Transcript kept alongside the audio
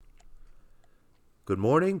Good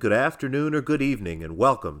morning, good afternoon, or good evening, and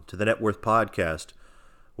welcome to the Net Worth Podcast,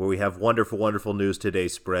 where we have wonderful, wonderful news today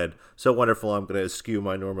spread. So wonderful, I'm going to eschew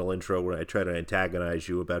my normal intro when I try to antagonize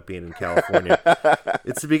you about being in California.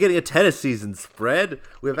 It's the beginning of tennis season, spread.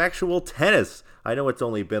 We have actual tennis. I know it's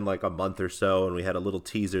only been like a month or so, and we had a little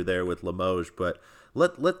teaser there with Limoges, but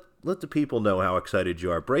let the people know how excited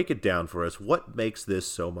you are. Break it down for us. What makes this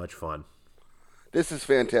so much fun? This is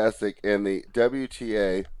fantastic, and the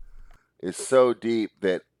WTA is so deep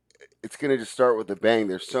that it's going to just start with a bang.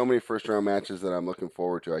 There's so many first round matches that I'm looking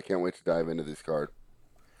forward to. I can't wait to dive into this card.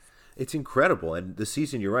 It's incredible. And the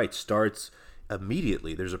season, you're right, starts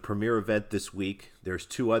immediately. There's a premier event this week. There's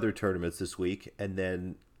two other tournaments this week. And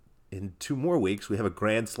then in 2 more weeks, we have a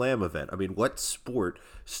Grand Slam event. I mean, what sport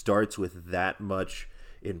starts with that much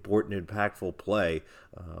important, impactful play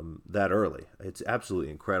that early? It's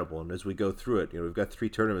absolutely incredible. And as we go through it, we've got 3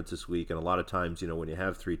 tournaments this week. And a lot of times, when you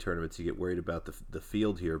have 3 tournaments, you get worried about the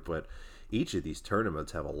field here. But each of these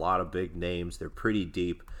tournaments have a lot of big names. They're pretty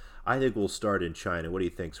deep. I think we'll start in China. What do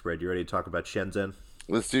you think, Spread? You ready to talk about Shenzhen?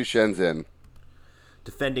 Let's do Shenzhen.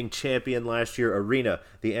 Defending champion last year, Arena,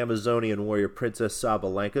 the Amazonian warrior Princess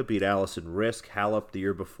Sabalenka, beat Allison Risk. Halep the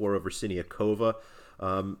year before over Siniakova.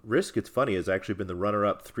 Risk, it's funny, has actually been the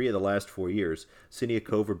runner-up 3 of the last 4 years.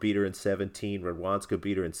 Siniakova beat her in 17. Radwanska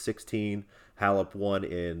beat her in 16. Halep won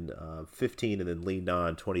in 15, and then Li Na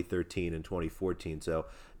in 2013 and 2014. So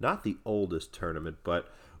not the oldest tournament, but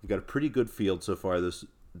we've got a pretty good field so far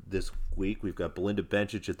this week. We've got Belinda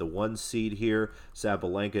Bencic at the 1 seed here,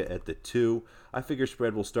 Sabalenka at the 2. I figure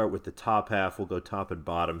spread will start with the top half. We'll go top and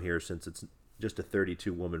bottom here since it's just a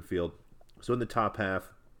 32-woman field. So in the top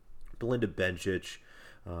half, Belinda Bencic.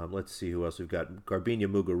 Let's see who else we've got. Garbina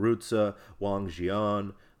Muguruza, Wang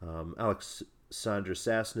Jian, Alexandra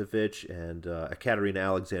Sasnovich, and Ekaterina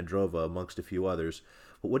Alexandrova, amongst a few others.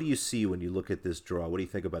 But what do you see when you look at this draw? What do you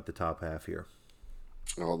think about the top half here?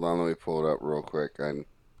 Hold on, let me pull it up real quick. I'm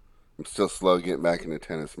still slow getting back into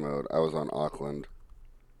tennis mode. I was on Auckland.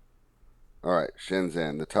 All right,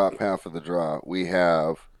 Shenzhen, the top half of the draw. We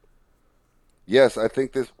have, yes, I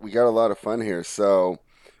think we got a lot of fun here. So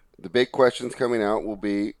the big questions coming out will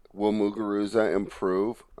be, will Muguruza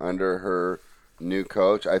improve under her new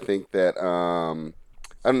coach? I think that I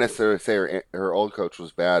don't necessarily say her old coach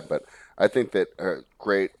was bad, but I think that a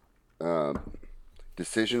great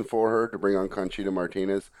decision for her to bring on Conchita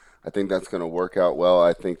Martinez. I think that's going to work out well.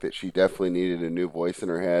 I think that she definitely needed a new voice in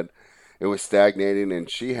her head. It was stagnating, and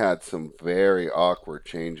she had some very awkward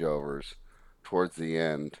changeovers towards the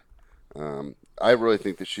end. I really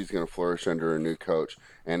think that she's going to flourish under a new coach.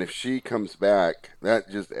 And if she comes back, that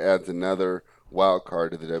just adds another wild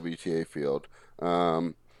card to the WTA field.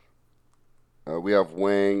 We have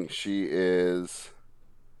Wang. She is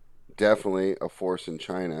definitely a force in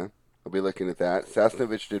China. I'll be looking at that.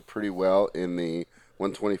 Sasnovich did pretty well in the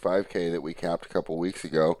 125K that we capped a couple weeks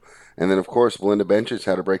ago. And then, of course, Belinda Bencic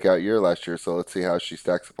had a breakout year last year, so let's see how she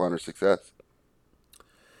stacks upon her success.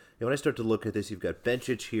 When I start to look at this, you've got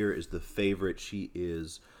Bencic here is the favorite. She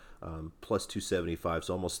is plus 275,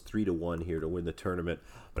 so almost 3-1 here to win the tournament.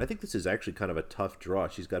 But I think this is actually kind of a tough draw.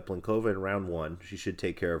 She's got Blinkova in round 1. She should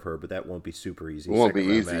take care of her, but that won't be super easy. It won't be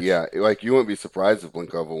Second round easy, match, yeah. Like, you wouldn't be surprised if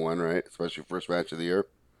Blinkova won, right? Especially first match of the year.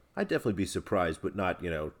 I'd definitely be surprised, but not,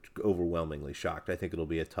 overwhelmingly shocked. I think it'll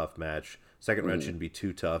be a tough match. Second round shouldn't be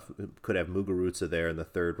too tough. Could have Muguruza there in the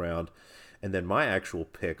third round. And then my actual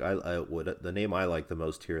pick, the name I like the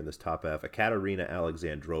most here in this top half, Ekaterina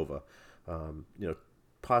Alexandrova. Um, you know,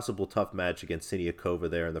 Possible tough match against Siniakova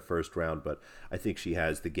there in the first round, but I think she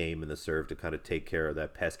has the game and the serve to kind of take care of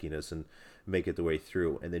that peskiness and make it the way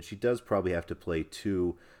through. And then she does probably have to play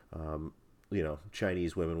two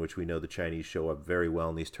Chinese women, which we know the Chinese show up very well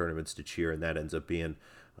in these tournaments to cheer, and that ends up being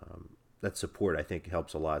that support, I think,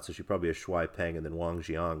 helps a lot. So she probably has Shuai Peng and then Wang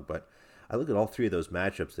Jiang, but I look at all three of those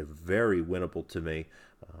matchups; they're very winnable to me.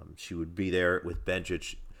 She would be there with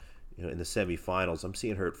Bencic, in the semifinals. I'm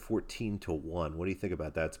seeing her at 14-1. What do you think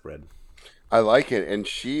about that spread? I like it, and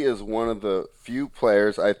she is one of the few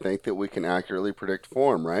players I think that we can accurately predict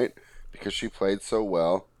form, right? Because she played so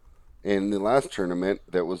well in the last tournament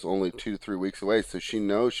that was only 2 to 3 weeks away, so she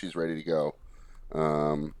knows she's ready to go.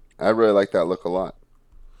 I really like that look a lot.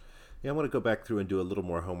 Yeah, I want to go back through and do a little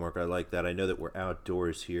more homework. I like that. I know that we're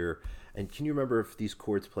outdoors here. And can you remember if these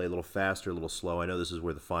courts play a little faster, a little slow? I know this is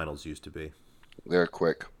where the finals used to be. They're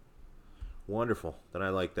quick. Wonderful. Then I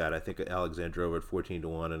like that. I think Alexandrova at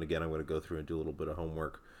 14-1. And again, I'm going to go through and do a little bit of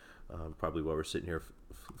homework, probably while we're sitting here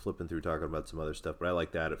flipping through talking about some other stuff. But I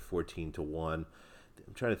like that at 14-1. I'm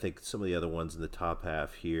trying to think some of the other ones in the top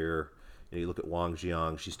half here. You look at Wang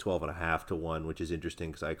Jiang; she's 12.5 to 1, which is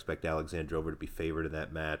interesting because I expect Alexandrova to be favored in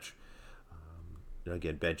that match.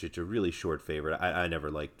 Again, Bencic a really short favorite. I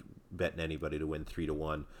never liked betting anybody to win 3 to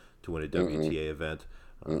 1 to win a WTA event,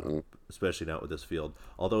 especially not with this field.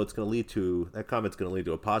 Although it's going to lead to that comment's going to lead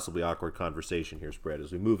to a possibly awkward conversation here, spread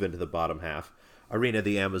as we move into the bottom half. Aryna,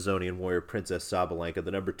 the Amazonian warrior, Princess Sabalenka,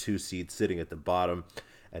 the number 2 seed, sitting at the bottom,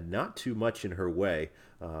 and not too much in her way.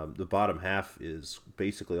 The bottom half is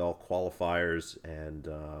basically all qualifiers and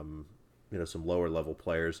some lower level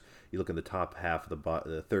players. You look in the top half of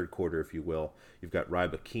the third quarter, if you will. You've got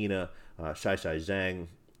Rybakina, Shaishai Zhang,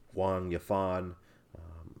 Wang Yafan,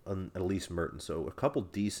 and Elise Mertens. So a couple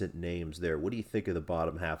decent names there. What do you think of the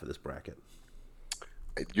bottom half of this bracket?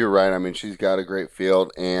 You're right. I mean, she's got a great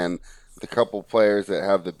field, and the couple players that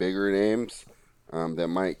have the bigger names that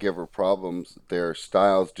might give her problems, their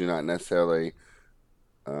styles do not necessarily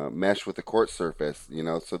mesh with the court surface,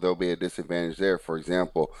 so there'll be a disadvantage there. For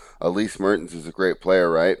example, Elise Mertens is a great player,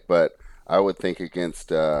 right? But I would think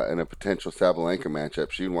against in a potential Sabalenka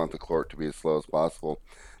matchup, she'd want the court to be as slow as possible.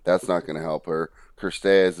 That's not going to help her.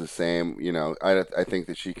 Kirstea is the same. I think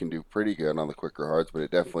that she can do pretty good on the quicker hards, but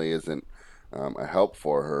it definitely isn't a help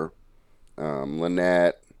for her.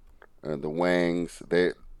 Lynette, the Wangs,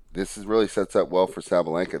 this really sets up well for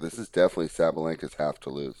Sabalenka. This is definitely Sabalenka's half to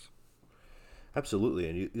lose. Absolutely,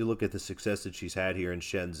 and you look at the success that she's had here in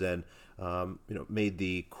Shenzhen. Made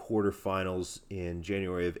the quarterfinals in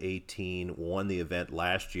January of 2018, won the event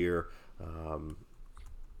last year.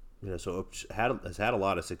 So has had a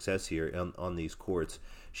lot of success here on these courts.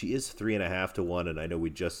 She is 3.5 to 1, and I know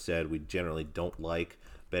we just said we generally don't like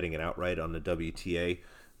betting it outright on the WTA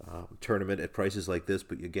tournament at prices like this.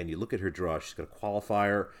 But again, you look at her draw; she's got a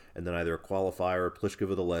qualifier, and then either a qualifier or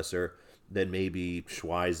Pliskova the Lesser. Then maybe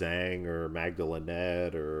Shuai Zhang or Magda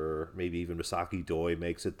Linette or maybe even Misaki Doi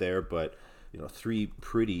makes it there. But, 3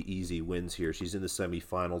 pretty easy wins here. She's in the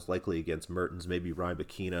semifinals, likely against Mertens, maybe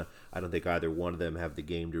Rybakina. I don't think either one of them have the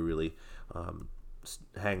game to really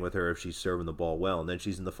hang with her if she's serving the ball well. And then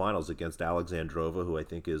she's in the finals against Alexandrova, who I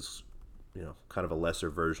think is, kind of a lesser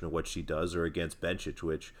version of what she does, or against Bencic,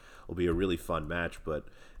 which will be a really fun match. But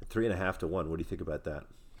 3.5 to 1, what do you think about that?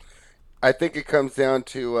 I think it comes down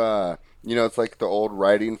to, it's like the old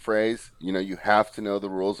writing phrase, you have to know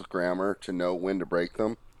the rules of grammar to know when to break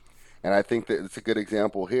them. And I think that it's a good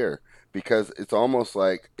example here because it's almost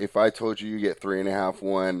like if I told you get 3.5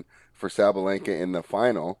 1 for Sabalenka in the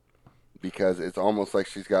final, because it's almost like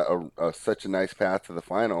she's got such a nice path to the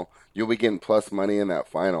final, you'll be getting plus money in that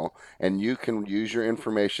final. And you can use your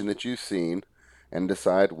information that you've seen and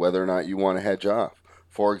decide whether or not you want to hedge off.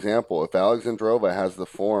 For example, if Alexandrova has the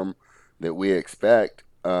form that we expect,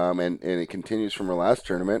 and it continues from her last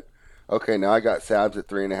tournament. Okay, now I got Sabs at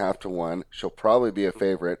 3.5 to 1. She'll probably be a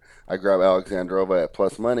favorite. I grab Alexandrova at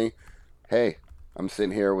plus money. Hey, I'm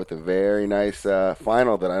sitting here with a very nice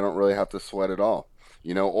final that I don't really have to sweat at all.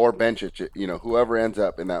 Or Bencic, whoever ends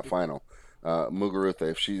up in that final.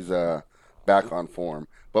 Muguruza, if she's back on form.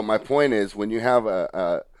 But my point is, when you have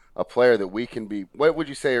a player that we can be, what would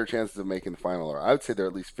you say her chances of making the final are? I would say they're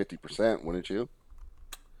at least 50%, wouldn't you?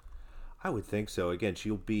 I would think so. Again,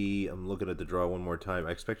 she'll be, I'm looking at the draw one more time.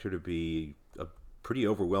 I expect her to be a pretty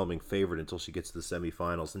overwhelming favorite until she gets to the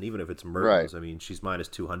semifinals. And even if it's Mertens, right. I mean, she's minus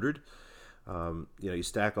 200. You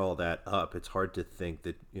stack all that up, it's hard to think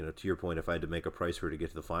that, to your point, if I had to make a price for her to get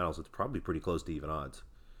to the finals, it's probably pretty close to even odds.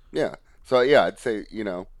 Yeah. So, yeah, I'd say,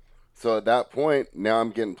 so at that point, now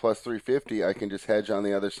I'm getting plus 350. I can just hedge on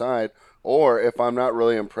the other side. Or if I'm not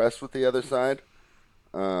really impressed with the other side,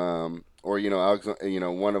 or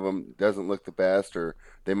one of them doesn't look the best, or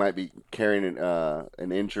they might be carrying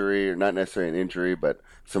an injury, or not necessarily an injury, but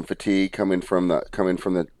some fatigue coming from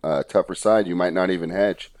the tougher side. You might not even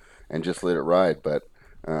hedge and just let it ride. But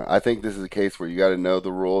I think this is a case where you got to know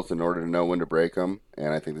the rules in order to know when to break them,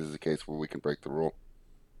 and I think this is a case where we can break the rule.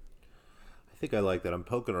 I think I like that. I'm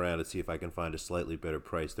poking around to see if I can find a slightly better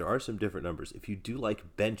price. There are some different numbers. If you do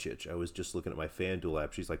like Bencic, I was just looking at my FanDuel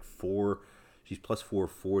app. She's like She's plus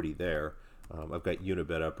 440 there. I've got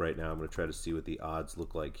Unibet up right now. I'm going to try to see what the odds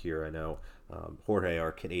look like here. I know Jorge,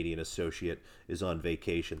 our Canadian associate, is on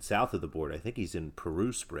vacation south of the border. I think he's in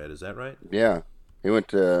Peru spread. Is that right? Yeah. He went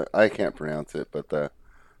to, I can't pronounce it, but the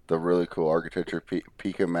really cool architecture,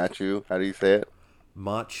 Pika Machu. How do you say it?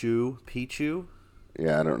 Machu Picchu?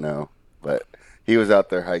 Yeah, I don't know. But he was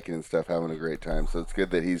out there hiking and stuff, having a great time. So it's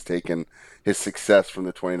good that he's taken his success from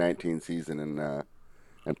the 2019 season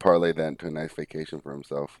and parlay that into a nice vacation for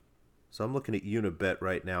himself. So I'm looking at Unibet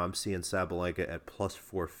right now. I'm seeing Sabalenka at plus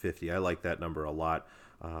 450. I like that number a lot.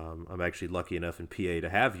 I'm actually lucky enough in PA to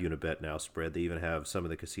have Unibet now spread. They even have some of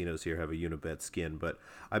the casinos here have a Unibet skin, but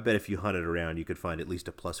I bet if you hunted around, you could find at least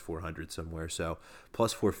a plus 400 somewhere. So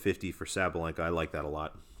plus 450 for Sabalenka, I like that a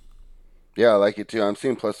lot. Yeah, I like it too. I'm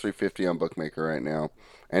seeing plus 350 on Bookmaker right now.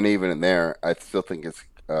 And even in there, I still think it's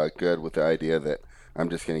good with the idea that I'm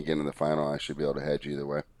just going to get in the final. I should be able to hedge either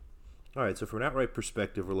way. All right, so from an outright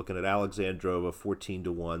perspective, we're looking at Alexandrova 14-1,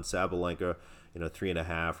 Sabalenka,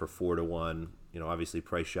 3.5 or 4-1. Obviously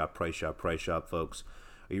price shop, price shop, price shop, folks.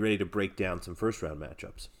 Are you ready to break down some first round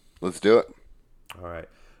matchups? Let's do it. All right,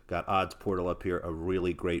 got Odds Portal up here, a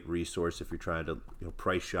really great resource if you're trying to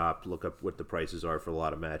price shop, look up what the prices are for a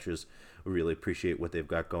lot of matches. We really appreciate what they've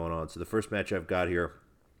got going on. So the first match I've got here,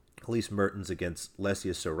 Elise Mertens against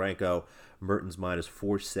Lesia Sorenko. Mertens minus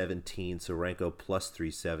 417, Sorenko plus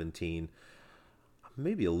 317. I'm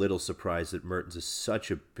maybe a little surprised that Mertens is such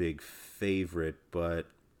a big favorite, but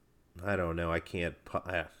I don't know. I can't.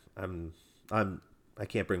 I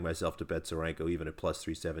can't bring myself to bet Sorenko even at plus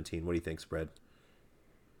 317. What do you think, spread?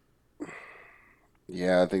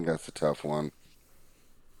 Yeah, I think that's a tough one.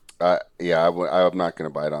 I'm not going to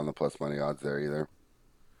bite on the plus money odds there either.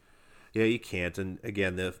 Yeah, you can't. And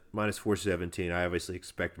again, the minus 417, I obviously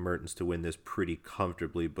expect Mertens to win this pretty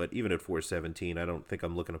comfortably, but even at 417, I don't think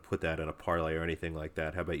I'm looking to put that in a parlay or anything like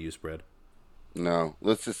that. How about you, spread? No,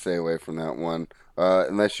 let's just stay away from that one.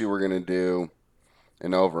 Unless you were going to do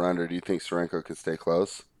an over-under, do you think Sorenko could stay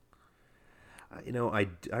close?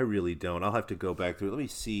 I really don't. I'll have to go back through. Let me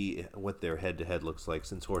see what their head-to-head looks like.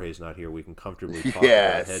 Since Jorge's not here, we can comfortably talk about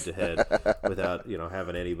Yes. head-to-head without,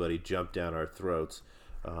 having anybody jump down our throats.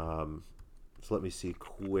 So let me see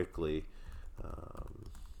quickly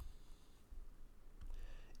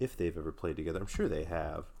if they've ever played together. I'm sure they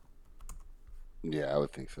have. Yeah, I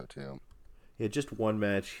would think so too. Yeah, just one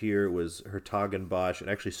match here was Hertogen-Bosch, and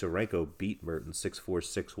actually Sorenko beat Mertens 6-4,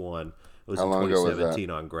 6-1. It was How in long ago was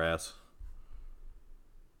 2017 on grass.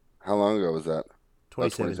 How long ago was that? Oh,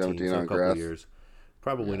 2017, so a on couple grass? of years.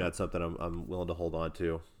 Probably Yeah. not something I'm willing to hold on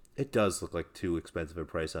to. It does look like too expensive a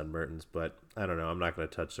price on Mertens, but I don't know. I'm not going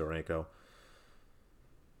to touch Sorenko.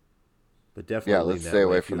 But Yeah, definitely let's lean stay that way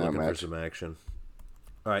away if from you're that looking for match. some action.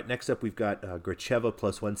 All right, next up we've got Gracheva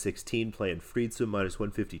plus 116 playing Friedson minus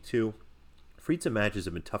 152. Friedson matches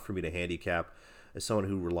have been tough for me to handicap as someone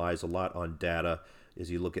who relies a lot on data.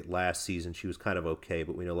 As you look at last season, she was kind of okay,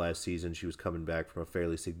 but we know last season she was coming back from a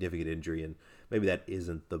fairly significant injury, and maybe that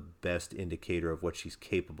isn't the best indicator of what she's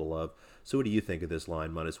capable of. So what do you think of this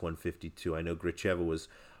line, minus 152? I know Gracheva was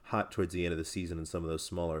hot towards the end of the season in some of those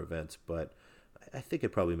smaller events, but I think it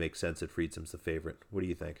probably makes sense that Friedson's the favorite. What do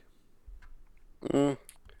you think? Mm,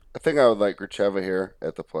 I think I would like Gracheva here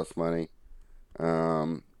at the plus money.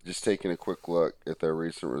 Just taking a quick look at their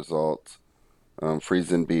recent results.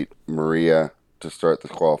 Friesen beat Maria to start the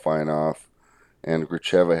qualifying off, and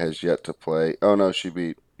Gracheva has yet to play. Oh no, she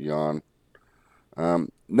beat Jan.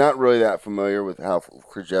 Not really that familiar with how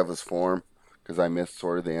Gracheva's form because I missed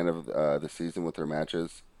sort of the end of the season with her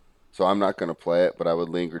matches, so I'm not going to play it. But I would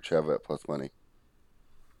lean Gracheva at plus money.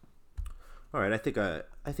 All right, I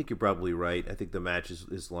think you're probably right. I think the match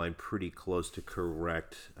is lined pretty close to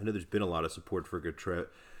correct. I know there's been a lot of support for Gracheva.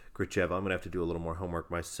 I'm gonna have to do a little more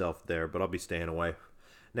homework myself there, but I'll be staying away.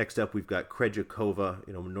 Next up, we've got Krejcikova.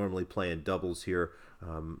 Normally playing doubles here.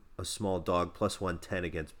 A small dog plus 110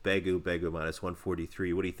 against Begu. Begu minus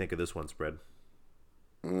 143. What do you think of this one spread?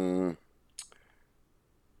 Mm,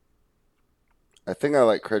 I think I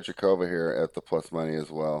like Krejcikova here at the plus money as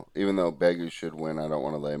well. Even though Begu should win, I don't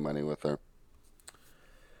want to lay money with her.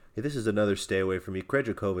 Hey, this is another stay away from me.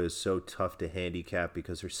 Krejcikova is so tough to handicap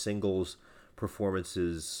because her singles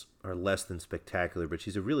performances are less than spectacular, but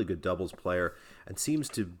she's a really good doubles player and seems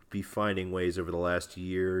to be finding ways over the last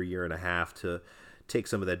year and a half to take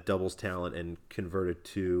some of that doubles talent and convert it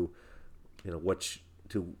to,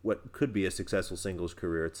 to what could be a successful singles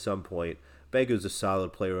career at some point. Begu's a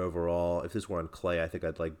solid player overall. If this were on clay, I think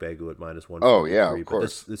I'd like Begu at minus Oh yeah, 143, of but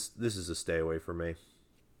course. this is a stay away for me.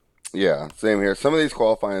 Yeah, same here. Some of these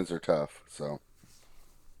qualifyings are tough, so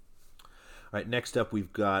All right, next up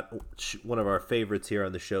we've got one of our favorites here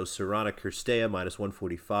on the show, Sorana Cirstea, minus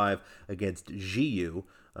 145 against Jiu.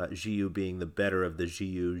 Jiu being the better of the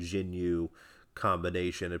Jinyu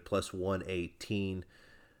combination at plus 118.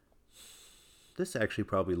 This actually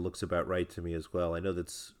probably looks about right to me as well. I know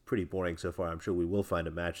that's pretty boring so far. I'm sure we will find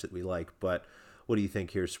a match that we like, but what do you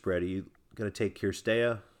think here, spread? Are you going to take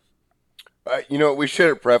Cirstea? we should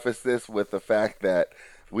have prefaced this with the fact that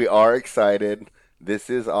we are excited. This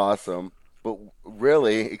is awesome, but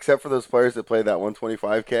really, except for those players that play that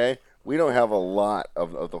 125K, we don't have a lot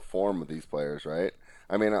of the form of these players, right?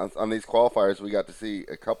 I mean, on these qualifiers, we got to see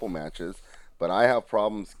a couple matches, but I have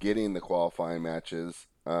problems getting the qualifying matches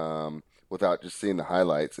without just seeing the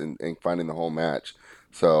highlights and finding the whole match.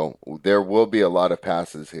 So there will be a lot of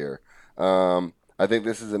passes here. I think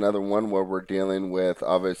this is another one where we're dealing with,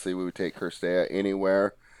 obviously, we would take Kirstea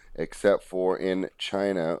anywhere except for in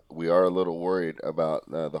China. We are a little worried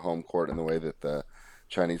about the home court and the way that the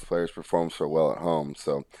Chinese players perform so well at home.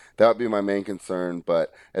 So that would be my main concern.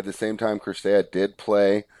 But at the same time, Kirstea did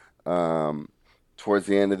play towards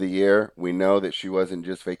the end of the year. We know that she wasn't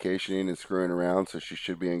just vacationing and screwing around, so she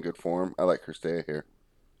should be in good form. I like Kirstea here.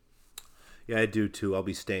 Yeah, I do too. I'll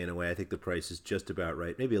be staying away. I think the price is just about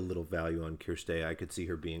right. Maybe a little value on Kirstea. I could see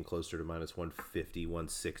her being closer to minus 150,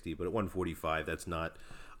 160, but at 145, that's not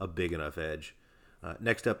a big enough edge.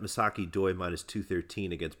 Next up, Misaki Doi minus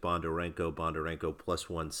 213 against Bondarenko. Bondarenko plus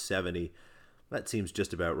 170. That seems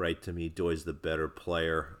just about right to me. Doi's the better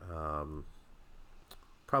player.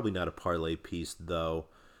 Probably not a parlay piece, though.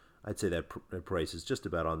 I'd say that price is just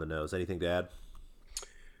about on the nose. Anything to add?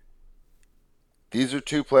 These are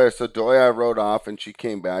two players. So Doi I wrote off, and she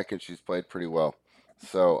came back, and she's played pretty well.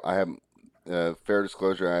 So I have, fair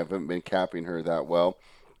disclosure, I haven't been capping her that well.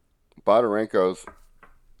 Bondarenko's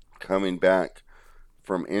coming back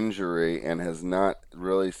from injury and has not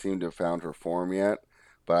really seemed to have found her form yet.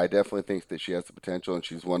 But I definitely think that she has the potential, and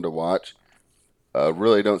she's one to watch.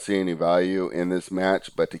 Really don't see any value in this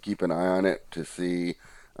match, but to keep an eye on it to see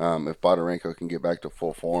if Bondarenko can get back to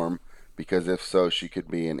full form, because if so, she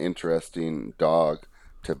could be an interesting dog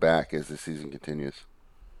to back as the season continues.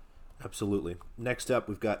 Absolutely. Next up,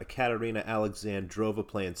 we've got Ekaterina Alexandrova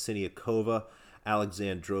playing Siniakova.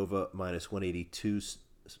 Alexandrova minus 182,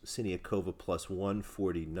 Siniakova plus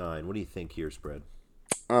 149. What do you think here, spread?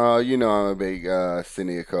 You know I'm a big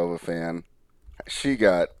Siniakova fan. She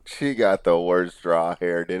got the worst draw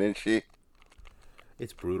here, didn't she?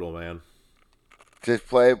 It's brutal, man. Just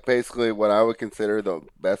play basically what I would consider the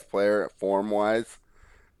best player form wise.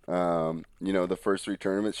 The first three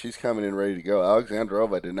tournaments, she's coming in ready to go.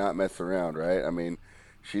 Alexandrova did not mess around, right? I mean,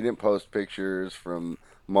 she didn't post pictures from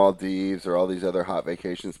Maldives or all these other hot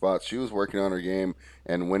vacation spots. She was working on her game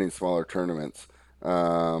and winning smaller tournaments.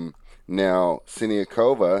 Now,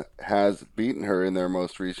 Siniakova has beaten her in their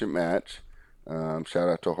most recent match. Shout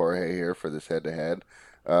out to Jorge here for this head to head,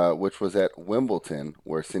 which was at Wimbledon,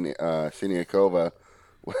 where Siniakova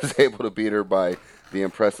was able to beat her by the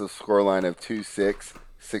impressive scoreline of 2-6,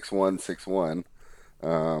 6-1,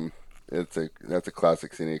 6-1. That's a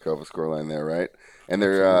classic Siniakova scoreline there, right? And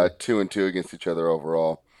they're 2-2 against each other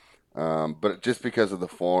overall. But just because of the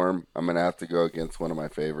form, I'm gonna have to go against one of my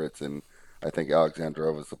favorites, and I think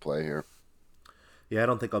Alexandrova is the play here. Yeah, I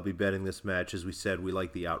don't think I'll be betting this match. As we said, we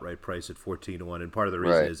like the outright price at 14-1, and part of the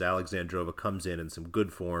reason is Alexandrova comes in some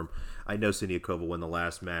good form. I know Siniakova won the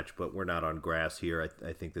last match, but we're not on grass here.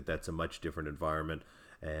 I think that's a much different environment,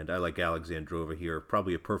 and I like Alexandrova here.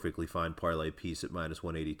 Probably a perfectly fine parlay piece at minus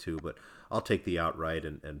 182, but I'll take the outright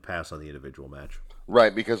and pass on the individual match.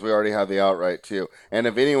 Right, because we already have the outright too. And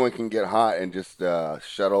if anyone can get hot and just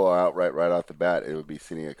shuttle outright right off the bat, it would be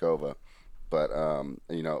Siniakova. But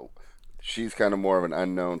she's kind of more of an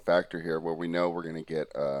unknown factor here, where we know we're going to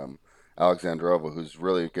get Alexandrova, who's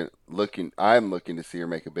really looking. I'm looking to see her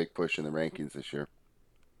make a big push in the rankings this year.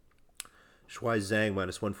 Shuai Zhang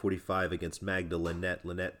minus 145 against Magda Linette.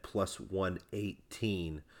 Linette plus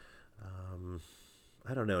 118.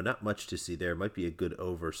 I don't know, not much to see there. Might be a good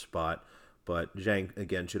over spot, but Zhang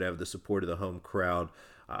again should have the support of the home crowd.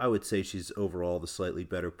 I would say she's overall the slightly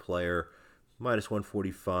better player. Minus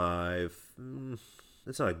 145.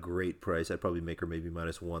 That's not a great price. I'd probably make her maybe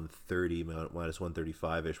minus 130, minus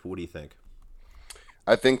 135-ish. But what do you think?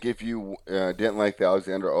 I think if you didn't like the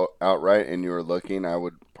Alexandra outright and you were looking, I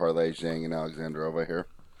would parlay Zhang and Alexandrova here.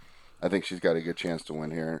 I think she's got a good chance to win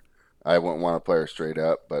here. I wouldn't want to play her straight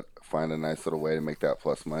up, but find a nice little way to make that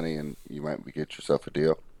plus money, and you might get yourself a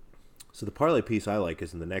deal. So the parlay piece I like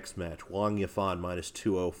is in the next match. Wang Yafan minus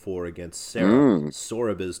 204 against Sarah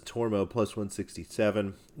Sorribes Tormo plus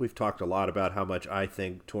 167. We've talked a lot about how much I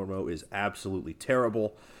think Tormo is absolutely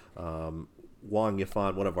terrible. Wang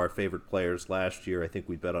Yafan, one of our favorite players last year. I think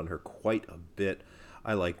we bet on her quite a bit.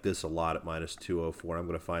 I like this a lot at minus 204. I'm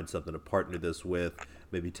going to find something to partner this with.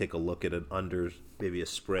 Maybe take a look at an under, maybe a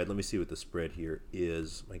spread. Let me see what the spread here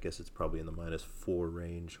is. I guess it's probably in the minus 4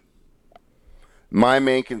 range. My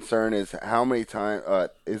main concern is how many times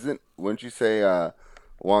wouldn't you say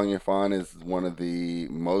Wang Yafan is one of the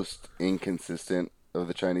most inconsistent of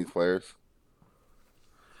the Chinese players?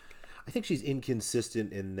 I think she's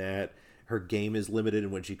inconsistent in that her game is limited,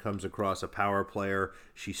 and when she comes across a power player,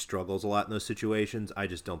 she struggles a lot in those situations. I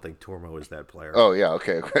just don't think Tormo is that player. Oh yeah,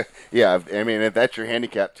 okay, yeah. I mean, if that's your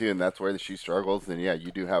handicap too, and that's where she struggles, then yeah,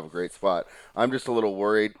 you do have a great spot. I'm just a little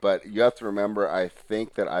worried, but you have to remember, I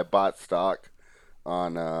think that I bought stock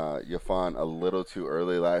on Yafan a little too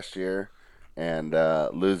early last year, and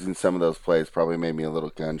losing some of those plays probably made me a little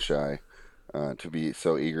gun shy to be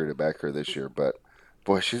so eager to back her this year. But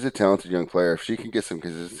boy, she's a talented young player. If she can get some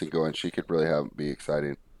consistency going, she could really be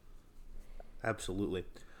exciting. Absolutely.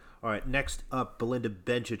 All right, next up, Belinda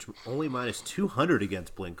Bencic, only minus 200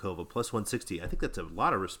 against Blinkova, plus 160. I think that's a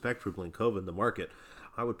lot of respect for Blinkova in the market.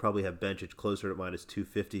 I would probably have Bencic closer to minus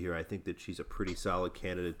 250 here. I think that she's a pretty solid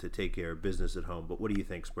candidate to take care of business at home. But what do you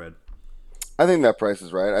think, spread? I think that price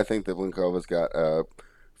is right. I think that Blinkova's got a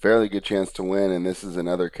fairly good chance to win, and this is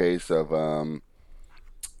another case of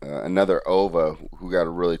another Ova who got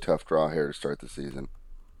a really tough draw here to start the season.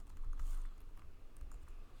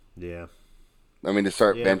 Yeah. I mean, to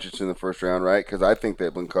start Bencic in the first round, right? Because I think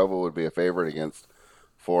that Blinkova would be a favorite against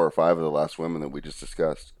 4 or 5 of the last women that we just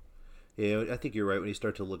discussed. Yeah, I think you're right when you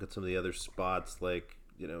start to look at some of the other spots, like,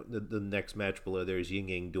 the next match below there is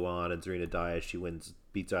Yingying Duan and Zarina Dias. She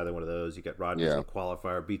beats either one of those. You got Rogers in the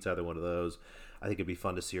qualifier, beats either one of those. I think it'd be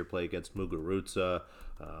fun to see her play against Muguruza.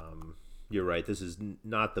 You're right. This is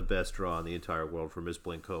not the best draw in the entire world for Miss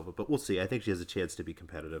Blinkova, but we'll see. I think she has a chance to be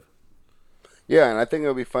competitive. Yeah, and I think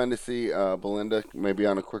it'll be fun to see Belinda maybe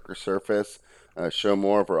on a quicker surface, show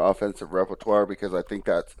more of her offensive repertoire, because I think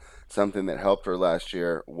that's something that helped her last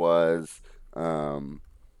year was, being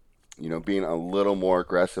a little more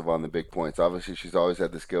aggressive on the big points. Obviously, she's always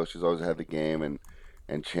had the skill, she's always had the game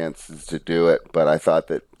and chances to do it, but I thought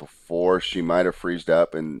that before she might have freezed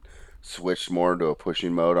up and switched more into a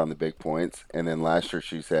pushing mode on the big points, and then last year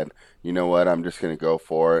she said, you know what, I'm just going to go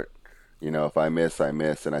for it. If I miss, I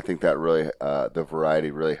miss. And I think that really, the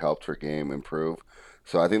variety really helped her game improve.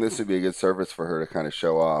 So I think this would be a good service for her to kind of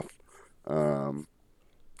show off,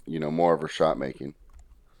 more of her shot making.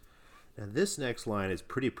 Now, this next line is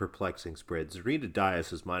pretty perplexing spread. Zarina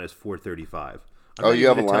Dias is minus 435. You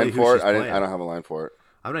have a line for it? I don't have a line for it.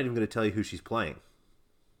 I'm not even going to tell you who she's playing.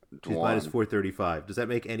 She's minus 435. Does that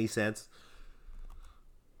make any sense?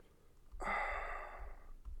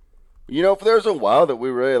 There was a while that we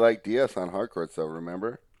really liked Diaz on hard courts, though,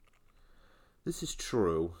 remember? This is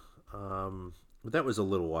true. But that was a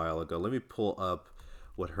little while ago. Let me pull up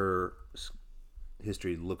what her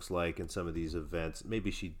history looks like in some of these events.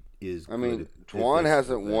 Maybe she is. I mean, Duan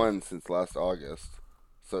hasn't won since last August.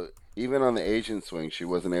 So even on the Asian swing, she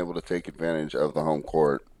wasn't able to take advantage of the home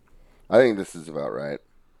court. I think this is about right.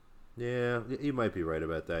 Yeah, you might be right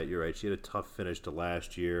about that. You're right. She had a tough finish to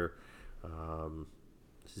last year.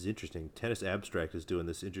 This is interesting. Tennis Abstract is doing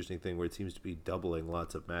this interesting thing where it seems to be doubling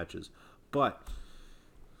lots of matches. But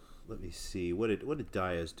let me see. What did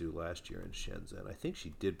Diaz do last year in Shenzhen? I think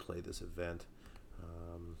she did play this event.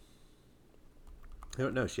 I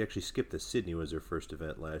don't know. She actually skipped the Sydney was her first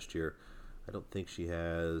event last year. I don't think she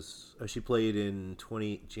has. She played in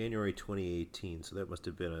January 2018, so that must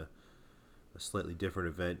have been a slightly different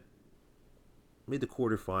event. Made the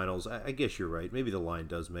quarterfinals. I guess you're right. Maybe the line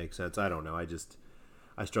does make sense. I don't know.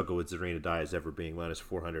 I struggle with Zarina Dias ever being minus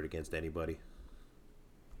 400 against anybody.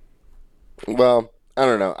 Well, I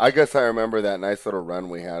don't know. I guess I remember that nice little run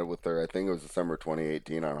we had with her. I think it was the summer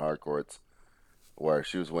 2018 on hard courts, where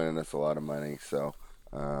she was winning us a lot of money. So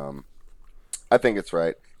I think it's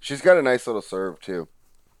right. She's got a nice little serve, too.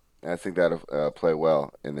 I think that'll play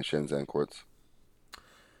well in the Shenzhen courts.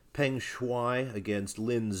 Peng Shuai against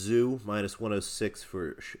Lin Zhu, minus 106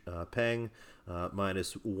 for Peng,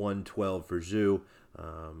 minus 112 for Zhu.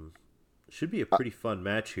 Should be a pretty fun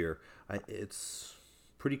match here. It's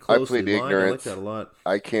pretty closely lined. Ignorance. I like that a lot.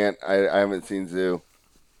 I haven't seen Zhu.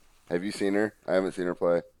 Have you seen her? I haven't seen her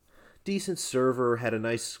play. Decent server, had a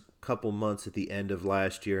nice couple months at the end of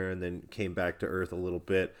last year and then came back to earth a little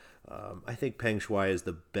bit. I think Peng Shuai is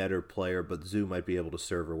the better player, but Zhu might be able to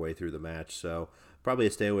serve her way through the match. So probably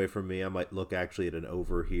a stay away from me. I might look actually at an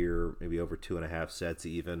over here, maybe over 2.5 sets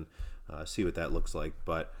even, see what that looks like.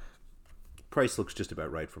 But price looks just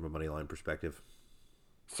about right from a money line perspective.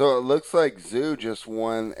 So it looks like Zhu just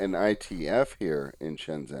won an ITF here in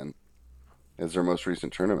Shenzhen as their most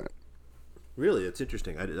recent tournament. Really? It's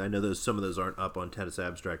interesting. I know some of those aren't up on Tennis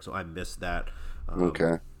Abstract, so I missed that.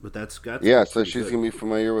 Okay. But that's yeah, so she's going to be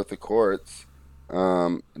familiar with the courts.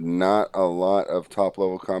 Not a lot of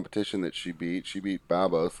top-level competition that she beat. She beat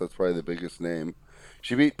Babos. That's probably the biggest name.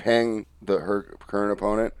 She beat Peng, her current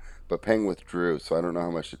opponent, but Peng withdrew, so I don't know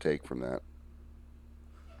how much to take from that.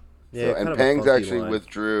 Yeah, and Peng's actually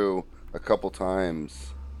withdrew a couple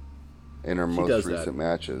times in her She most does that. recent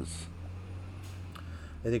matches.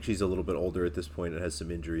 I think she's a little bit older at this point and has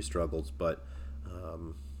some injury struggles, but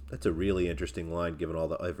that's a really interesting line given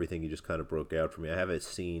everything you just kind of broke out for me. I haven't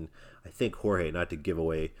seen. I think Jorge, not to give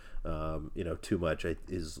away too much,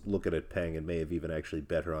 is looking at Peng and may have even actually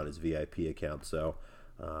bet her on his VIP account. So.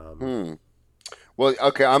 Well,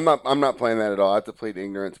 okay, I'm not playing that at all. I have to plead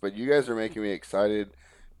ignorance, but you guys are making me excited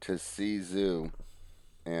to see Zoo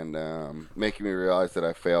and making me realize that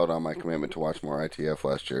I failed on my commitment to watch more ITF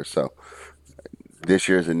last year. So this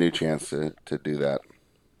year is a new chance to do that.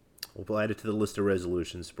 We'll add it to the list of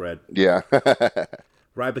resolutions spread. Yeah.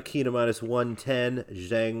 Rybakina minus 110,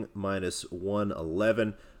 Zheng minus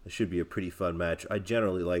 111. It should be a pretty fun match. I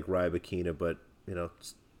generally like Rybakina, but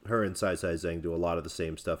her and Sai Zheng do a lot of the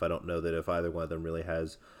same stuff. I don't know that if either one of them really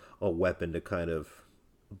has a weapon to kind of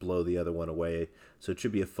blow the other one away. So it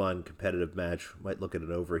should be a fun, competitive match. Might look at it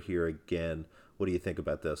over here again. What do you think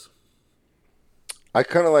about this? I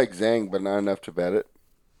kind of like Zhang, but not enough to bet it.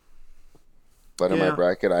 But in my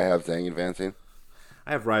bracket, I have Zhang advancing.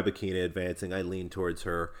 I have Rybakina advancing. I lean towards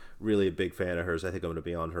her. Really a big fan of hers. I think I'm going to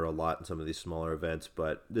be on her a lot in some of these smaller events,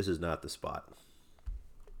 but this is not the spot.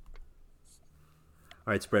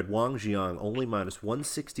 All right, spread Wang Jiang only minus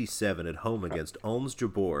 167 at home against Olms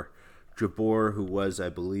Jabeur. Jabeur, who was, I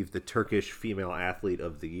believe, the Turkish female athlete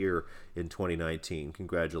of the year in 2019.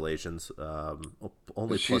 Congratulations.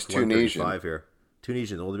 Only She's plus 135 here.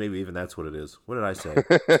 Tunisian. Well, maybe even that's what it is. What did I say?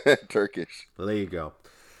 Turkish. Well, there you go.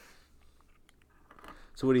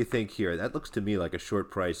 So what do you think here? That looks to me like a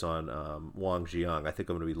short price on Wang Jiang. I think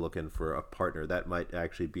I'm going to be looking for a partner. That might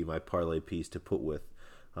actually be my parlay piece to put with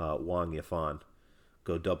Wang Yafan.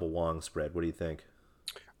 Go double Wang spread. What do you think?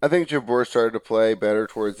 I think Jabeur started to play better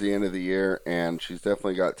towards the end of the year, and she's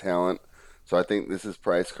definitely got talent. So I think this is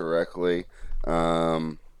priced correctly.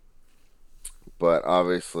 But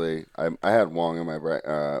obviously, I had Wang in my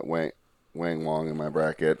Wang Wang in my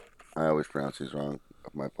bracket. I always pronounce these wrong.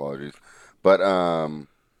 My apologies. But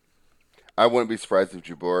I wouldn't be surprised if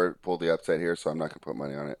Jabeur pulled the upset here, so I'm not going to put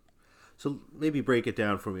money on it. So maybe break it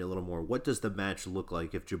down for me a little more. What does the match look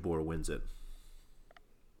like if Jabeur wins it?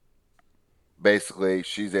 Basically,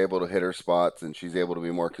 she's able to hit her spots, and she's able to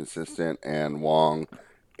be more consistent, and Wang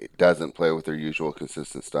doesn't play with her usual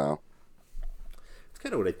consistent style. It's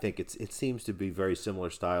kind of what I think. It seems to be very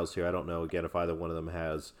similar styles here. I don't know, again, if either one of them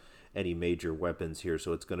has any major weapons here,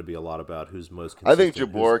 so it's going to be a lot about who's most consistent. I think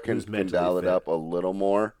Jabeur can dial it up a little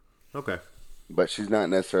more. Okay. But she's not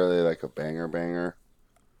necessarily like a banger.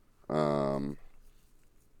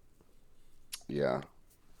 Yeah.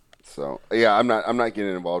 So yeah, I'm not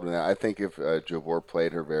getting involved in that. I think if Jabeur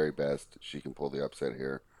played her very best, she can pull the upset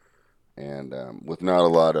here. And with not a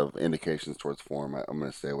lot of indications towards form, I'm going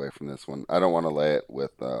to stay away from this one. I don't want to lay it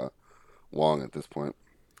with Wang at this point.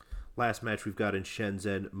 Last match we've got in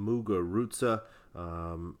Shenzhen, Muguruza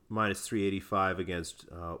minus 385 against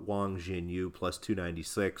Wang Jinyu plus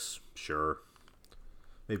 296. Sure.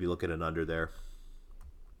 Maybe look at an under there.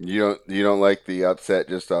 You don't like the upset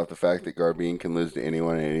just off the fact that Garbine can lose to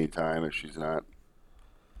anyone at any time if she's not?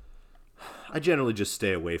 I generally just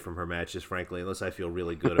stay away from her matches, frankly, unless I feel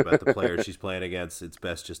really good about the player she's playing against. It's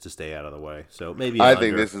best just to stay out of the way. So maybe I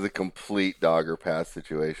think this is a complete dogger pass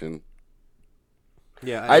situation.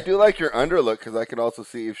 Yeah, I do like your under look because I could also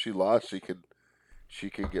see if she lost, she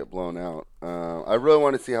could get blown out. I really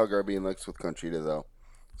want to see how Garbine looks with Conchita though,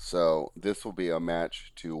 so this will be a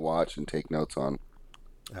match to watch and take notes on.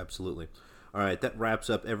 Absolutely. All right, that wraps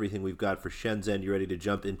up everything we've got for Shenzhen. You ready to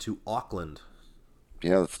jump into Auckland?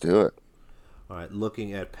 Yeah, let's do it. All right,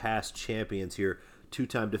 looking at past champions here.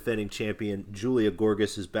 Two-time defending champion Julia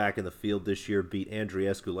Gorgas is back in the field this year. Beat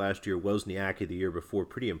Andreescu last year. Wozniacki the year before.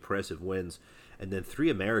 Pretty impressive wins. And then three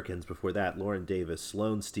Americans before that. Lauren Davis,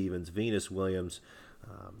 Sloane Stevens, Venus Williams.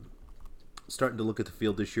 Starting to look at the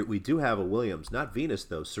field this year. We do have a Williams. Not Venus,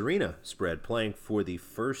 though. Serena spread playing for the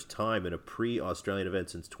first time in a pre-Australian event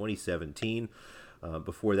since 2017.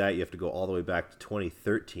 Before that, you have to go all the way back to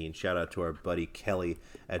 2013. Shout out to our buddy Kelly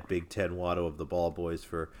at Big Ten Watto of the Ball Boys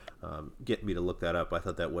for getting me to look that up. I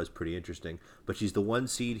thought that was pretty interesting. But she's the one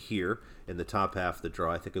seed here in the top half of the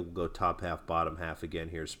draw. I think it will go top half, bottom half again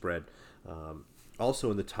here, spread.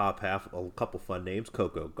 Also in the top half, a couple fun names.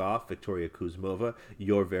 Coco Gauff, Victoria Kuzmova,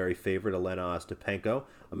 your very favorite, Elena Ostapenko,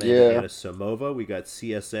 Amanda Anisimova. We got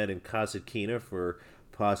CSN and Kasatkina for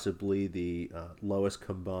possibly the lowest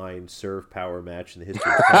combined serve power match in the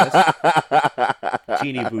history of tennis.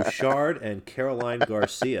 Jeannie Bouchard and Caroline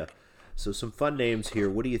Garcia. So some fun names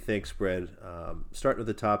here. What do you think, spread? Starting with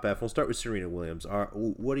the top half. We'll start with Serena Williams.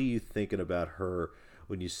 What are you thinking about her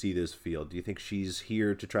when you see this field? Do you think she's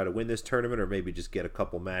here to try to win this tournament, or maybe just get a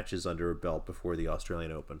couple matches under her belt before the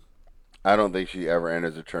Australian Open? I don't think she ever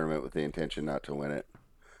enters a tournament with the intention not to win it.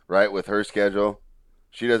 Right? With her schedule,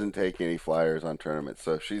 she doesn't take any flyers on tournaments.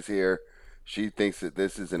 So if she's here, she thinks that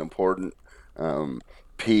this is an important um,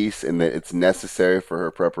 piece and that it's necessary for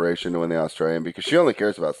her preparation to win the Australian because she only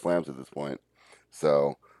cares about slams at this point.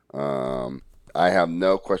 So um, I have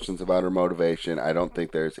no questions about her motivation. I don't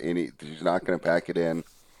think there's any. She's not going to pack it in.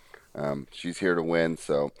 She's here to win.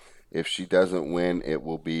 So if she doesn't win, it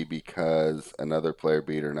will be because another player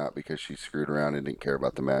beat her, not because she screwed around and didn't care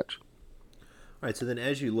about the match. All right, so then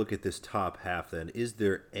as you look at this top half, then, is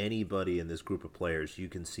there anybody in this group of players you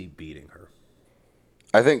can see beating her?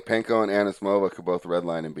 I think Penko and Anisimova could both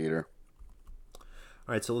redline and beat her.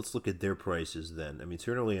 All right, so let's look at their prices then. I mean,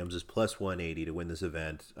 Serena Williams is plus 180 to win this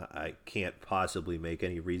event. I can't possibly make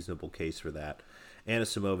any reasonable case for that.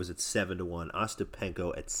 Anisimova is at 7 to 1.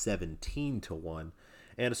 Ostapenko at 17 to 1.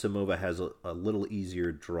 Anisimova has a little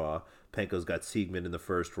easier draw. Penko's got Siegmund in the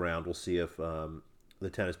first round. We'll see if the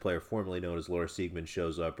tennis player formerly known as Laura Siegmund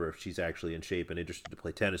shows up, or if she's actually in shape and interested to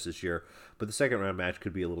play tennis this year. But the second round match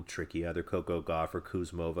could be a little tricky, either Coco Gauff or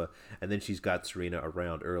Kuzmova, and then she's got Serena a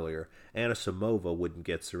round earlier. Anisimova wouldn't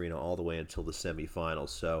get Serena all the way until the semifinals,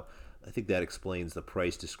 so I think that explains the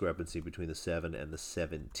price discrepancy between the 7 and the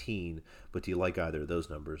 17. But do you like either of those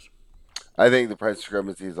numbers? I think the price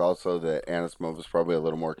discrepancy is also that Anisimova is probably a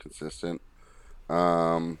little more consistent.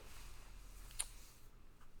 Um,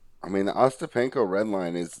 I mean, the Ostapenko red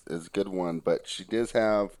line is a good one, but she doesn't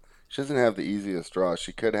have the easiest draw.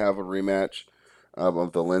 She could have a rematch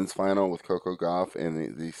of the Linz final with Coco Gauff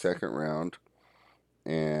in the second round,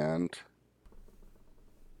 and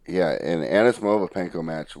yeah, an Anisimova Penko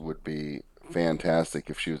match would be fantastic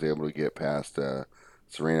if she was able to get past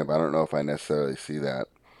Serena. But I don't know if I necessarily see that.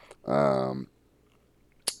 Um,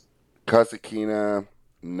 Kazakina,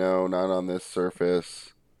 no, not on this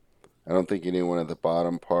surface. I don't think anyone at the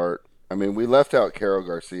bottom part. I mean, we left out Carol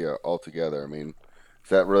Garcia altogether. I mean, is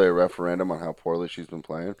that really a referendum on how poorly she's been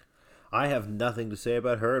playing? I have nothing to say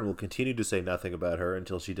about her and will continue to say nothing about her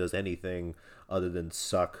until she does anything other than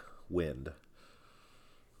suck wind.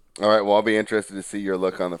 All right, well, I'll be interested to see your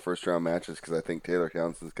look on the first round matches because I think Taylor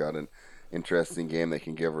Townsend's got an interesting game that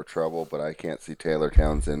can give her trouble, but I can't see Taylor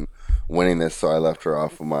Townsend winning this, so I left her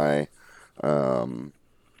off of my um,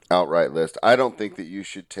 outright list. I don't think that you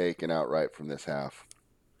should take an outright from this half.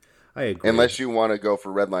 I agree. Unless you want to go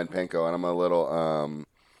for Redline Penko, and I'm a little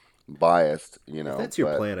biased, If that's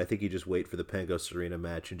your plan, I think you just wait for the Pengo Serena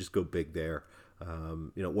match and just go big there.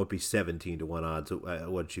 It would be 17 to 1 odds.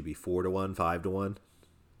 What should be 4 to 1, 5 to 1?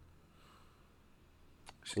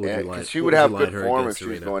 Because she would have good form if she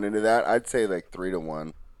was going into that. I'd say like 3 to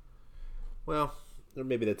 1. Well, or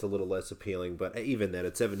maybe that's a little less appealing, but even then,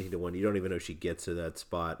 at 17 to 1, you don't even know if she gets to that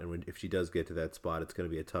spot, and if she does get to that spot, it's going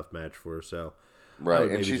to be a tough match for her. So, right,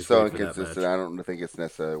 and she's so inconsistent. I don't think it's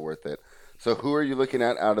necessarily worth it. So, who are you looking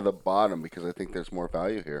at out of the bottom? Because I think there's more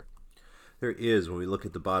value here. There is, when we look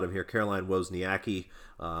at the bottom here, Caroline Wozniacki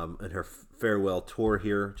and her farewell tour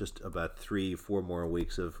here, just about 3-4 more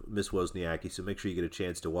weeks of Miss Wozniacki, so make sure you get a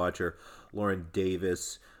chance to watch her. Lauren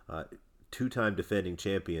Davis, two-time defending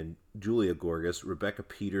champion Julia Gorgas, Rebecca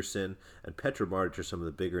Peterson, and Petra Martic are some of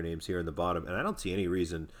the bigger names here in the bottom, and I don't see any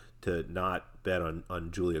reason to not bet on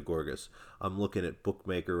Julia Gorgas. I'm looking at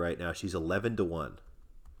Bookmaker right now. She's 11 to 1.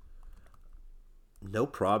 No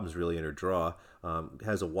problems really in her draw.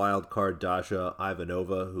 Has a wild card, Dasha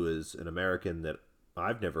Ivanova, who is an American that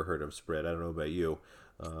I've never heard of spread. I don't know about you.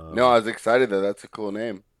 No, I was excited though. That's a cool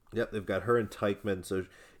name. Yep, they've got her and Teichmann. So,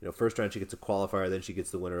 first round she gets a qualifier, then she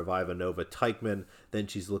gets the winner of Ivanova Teichmann. Then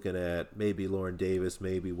she's looking at maybe Lauren Davis,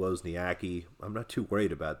 maybe Wozniacki. I'm not too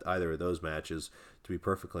worried about either of those matches, to be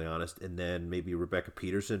perfectly honest. And then maybe Rebecca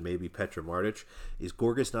Peterson, maybe Petra Martic. Is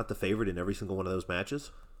Gorgas not the favorite in every single one of those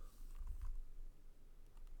matches?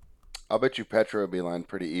 I'll bet you Petra would be lined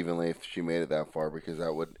pretty evenly if she made it that far because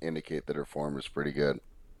that would indicate that her form is pretty good.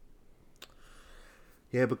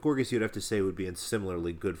 Yeah, but Gorgas, you'd have to say, would be in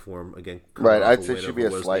similarly good form again. Right, I'd say she'd be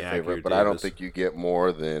a slight favorite, but I don't think you get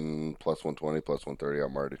more than plus 120, plus 130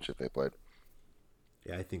 on Martic if they played.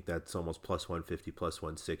 Yeah, I think that's almost plus 150, plus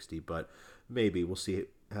 160, but maybe we'll see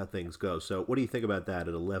how things go. So, what do you think about that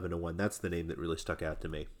at 11 to 1? That's the name that really stuck out to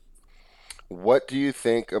me. What do you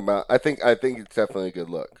think about? I think it's definitely a good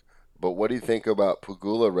look. But what do you think about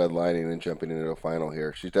Pegula redlining and jumping into the final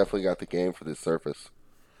here? She's definitely got the game for this surface.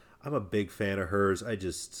 I'm a big fan of hers. I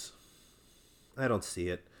don't see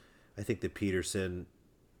it. I think that Peterson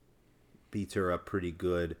beats her up pretty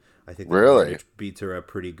good. I think that really Martic beats her up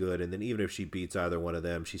pretty good. And then even if she beats either one of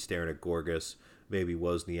them, she's staring at Gorgas. maybe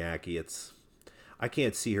Wozniacki. I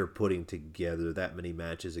can't see her putting together that many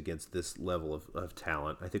matches against this level of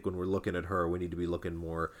talent. I think when we're looking at her, we need to be looking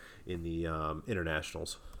more in the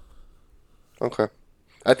internationals. Okay.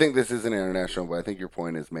 I think this is an international, but I think your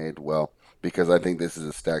point is made well because I think this is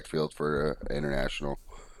a stacked field for international.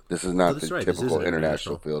 This is Oh, not the that's right. This is typical an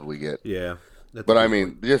international international. field we get. Yeah, that's a But I good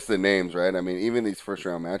point. mean, just the names, right? I mean, even these first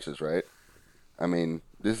round matches, right? I mean,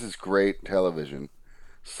 this is great television.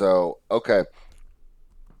 So, okay.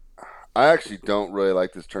 I actually don't really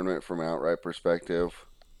like this tournament from an outright perspective.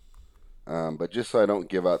 But just so I don't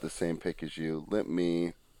give out the same pick as you, let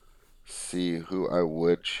me see who I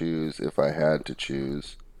would choose if I had to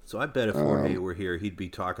choose. So I bet if Jorge Um, were here, he'd be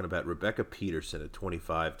talking about Rebecca Peterson at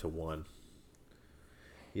 25-1.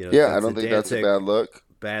 yeah, I That's don't think that's a bad Zidansek. look.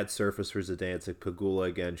 Bad surface for Zidansek. Pagula,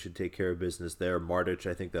 again, should take care of business there. Martic,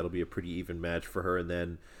 I think that'll be a pretty even match for her. And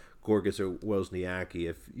then Gorgas or Wozniacki.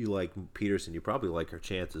 If you like Peterson, you probably like her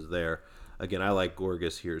chances there. Again, I like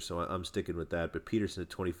Gorgas here, so I'm sticking with that. But Peterson at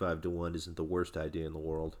 25-1 isn't the worst idea in the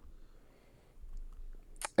world.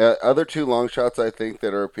 Other two long shots I think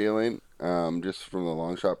that are appealing, just from the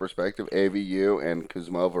long shot perspective, AVU and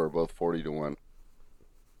Kuzmova are both 40-1.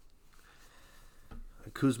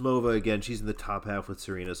 Kuzmova, again, she's in the top half with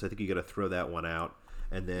Serena, so I think you got to throw that one out.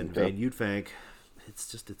 And then Okay. Van Uytvanck,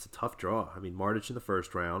 it's a tough draw. I mean, Martic in the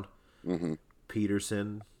first round, hmm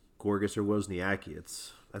Peterson, Gorgas or Wozniacki.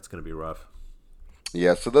 That's going to be rough.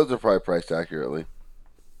 Yeah, so those are probably priced accurately.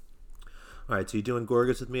 All right, so you doing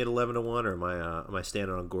Gorgas with me at 11-1, or am I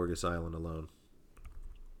standing on Gorgas Island alone?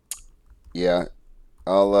 Yeah,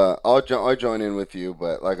 I'll join in with you,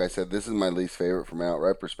 but like I said, this is my least favorite from an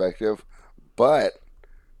outright perspective. But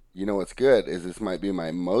you know what's good is this might be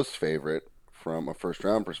my most favorite from a first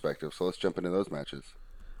round perspective. So let's jump into those matches.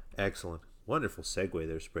 Excellent, wonderful segue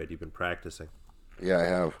there, spread. You've been practicing. Yeah, I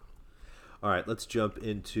have. All right, let's jump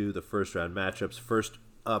into the first round matchups. First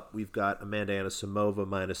up, we've got Amanda Anisimova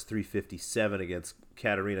minus 357 against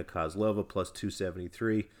Katerina Kozlova plus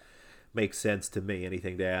 273. Makes sense to me.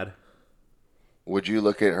 Anything to add? Would you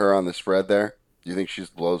look at her on the spread there? Do you think she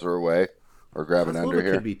blows her away or grab an under Kozlova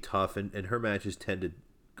can here? be tough, and her matches tend to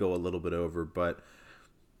go a little bit over, but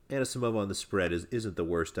Anisimova on the spread isn't the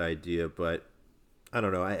worst idea, but I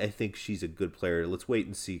don't know. I think she's a good player. Let's wait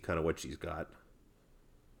and see kind of what she's got.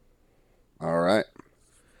 All right.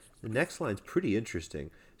 The next line's pretty interesting.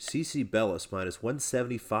 CC Bellis minus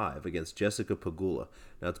 175 against Jessica Pegula.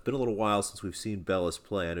 Now, it's been a little while since we've seen Bellis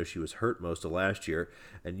play. I know she was hurt most of last year,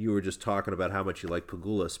 and you were just talking about how much you like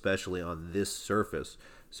Pegula, especially on this surface.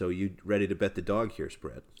 So you ready to bet the dog here,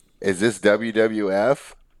 spread? Is this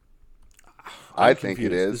WWF? I I'm think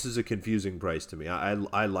it confused. This is. is a confusing price to me. I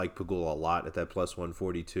like Pegula a lot at that plus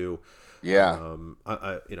 142. Yeah. I'm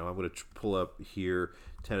going to pull up here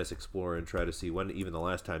Tennis Explorer and try to see when even the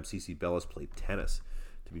last time CC Bellis played tennis.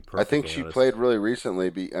 To be I think perfectly she honest, played really recently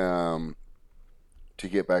to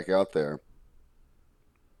get back out there.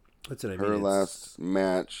 that's what I Her mean. last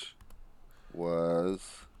match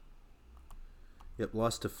was.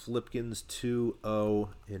 Lost to Flipkins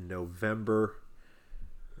 2-0 in November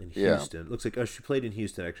in Yeah. Houston. Looks like she played in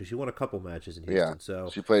Houston actually. She won a couple matches in Yeah. Houston.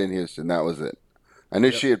 So She played in Houston. That was it. I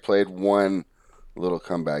knew yep, she had played one little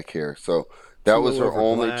comeback here. So that 2-0 was her over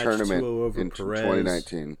only Blatch, tournament 2-0 over in Perez,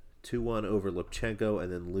 2019. 2-1 over Lipchenko,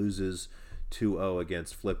 and then loses 2-0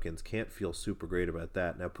 against Flipkins. Can't feel super great about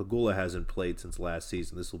that. Now, Pegula hasn't played since last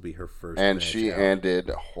season. This will be her first And match she out. ended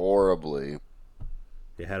horribly,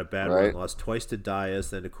 They had a bad right? run. Lost twice to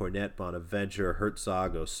Diaz, then to Cornet, Bonaventure,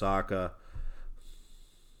 Herzog, Osaka.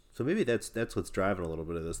 So maybe that's what's driving a little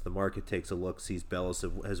bit of this. The market takes a look, sees Bellis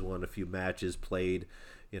has won a few matches, played,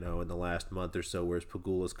 in the last month or so, whereas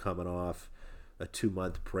Pegula's coming off a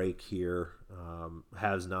 2-month break here.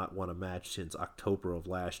 Has not won a match since October of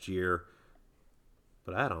last year.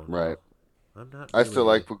 But I don't Right. know. I'm not I still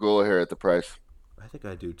like really. Pagula here at the price. I think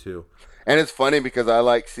I do too. And it's funny because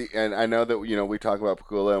and I know that we talk about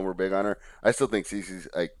Pagula and we're big on her. I still think Cece's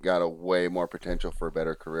got a way more potential for a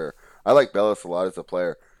better career. I like Bellis a lot as a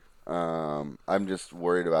player. I'm just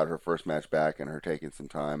worried about her first match back and her taking some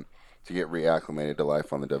time to get reacclimated to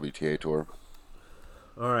life on the WTA tour.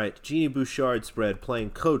 All right, Jeannie Bouchard spread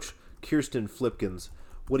playing coach Kirsten Flipkins.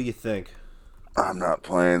 What do you think? I'm not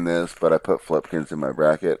playing this, but I put Flipkins in my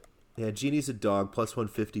bracket. Yeah, Jeannie's a dog, plus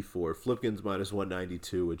 154. Flipkins minus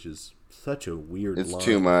 192, which is such a weird It's line.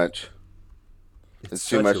 too much. It's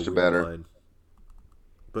too such much a to weird bet her. line.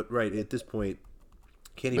 But right at this point,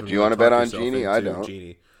 can't even But do you really want to bet talk on yourself Jeannie? into I don't.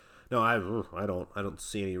 Jeannie. No, I don't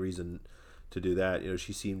see any reason to do that.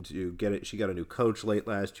 She seemed to get it. She got a new coach late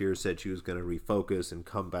last year. Said she was going to refocus and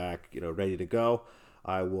come back, ready to go.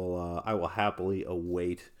 I will happily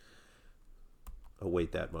await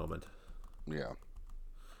that moment. Yeah.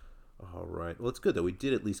 All right. Well, it's good that we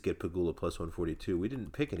did at least get Pegula plus 142. We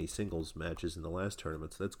didn't pick any singles matches in the last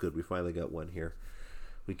tournament, so that's good. We finally got one here.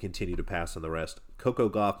 We continue to pass on the rest. Coco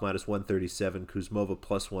Gauff minus 137, Kuzmova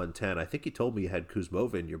plus 110. I think you told me you had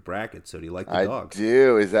Kuzmova in your bracket, so do you like the I dogs?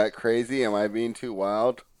 do. Is that crazy? Am I being too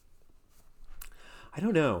wild? I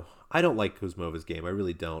don't know. I don't like Kuzmova's game. I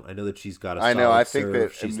really don't. I know that she's got a I know. I solid think serve.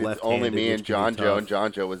 that She's it's only left-handed, me which and can be John Joe, and tough.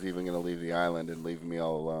 John Joe was even going to leave the island and leave me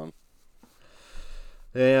all alone.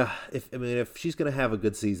 Yeah, if she's going to have a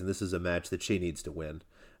good season, this is a match that she needs to win.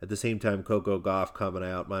 At the same time, Coco Gauff coming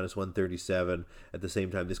out minus 137. At the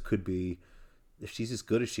same time, this could be, if she's as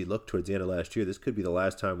good as she looked towards the end of last year, this could be the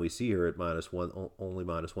last time we see her at only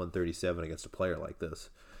minus 137 against a player like this.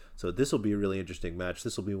 So this will be a really interesting match.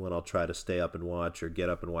 This will be one I'll try to stay up and watch or get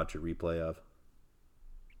up and watch a replay of.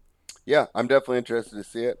 Yeah, I'm definitely interested to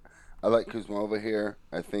see it. I like Kuzmova here.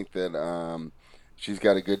 I think that she's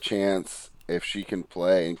got a good chance if she can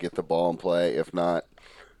play and get the ball and play. If not,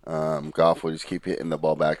 Goff will just keep hitting the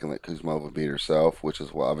ball back and let Kuzmova beat herself, which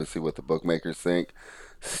is obviously what the bookmakers think.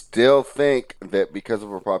 Still think that because of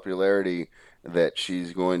her popularity, that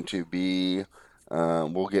she's going to be,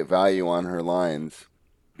 we'll get value on her lines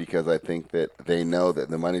because I think that they know that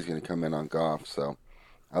the money's going to come in on Goff. So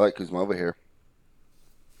I like Kuzmova here.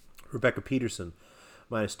 Rebecca Peterson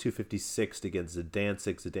minus 256 against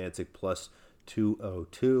Zadancic. Zadancic plus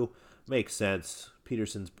 202. Makes sense.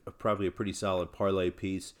 Peterson's probably a pretty solid parlay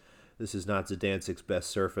piece. This is not Zadancic's best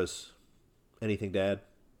surface. Anything to add?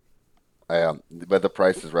 But the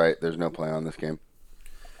price is right. There's no play on this game.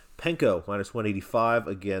 Penko minus 185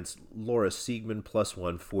 against Laura Siegman plus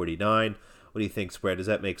 149. What do you think, spread? Does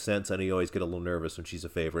that make sense? I know you always get a little nervous when she's a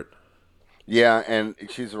favorite. Yeah, and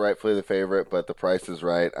she's rightfully the favorite, but the price is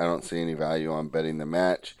right. I don't see any value on betting the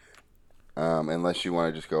match unless you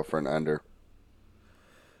want to just go for an under.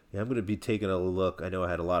 Yeah, I'm going to be taking a look. I know I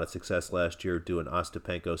had a lot of success last year doing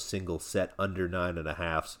Ostapenko single set under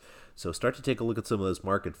 9.5s. So start to take a look at some of those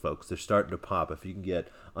market folks. They're starting to pop. If you can get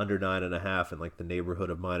under 9.5 in like the neighborhood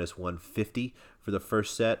of minus 150 for the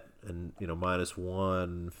first set, and minus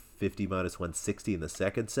 150, minus 160 in the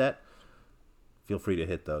second set, feel free to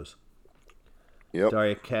hit those. Yep.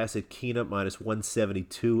 Daria Kasatkina minus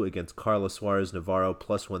 172 against Carla Suarez Navarro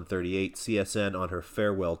plus 138. CSN on her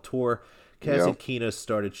farewell tour. Kasatkina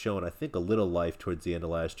started showing, I think, a little life towards the end of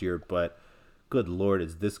last year, but good Lord,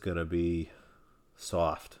 is this going to be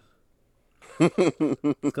soft? It's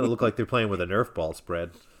going to look like they're playing with a Nerf ball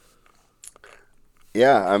spread.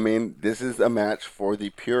 Yeah, I mean, this is a match for the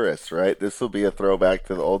purists, right? This will be a throwback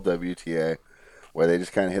to the old WTA where they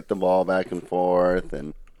just kind of hit the ball back and forth,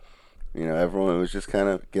 and everyone was just kind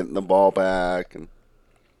of getting the ball back, and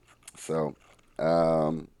so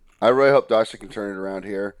I really hope Dasha can turn it around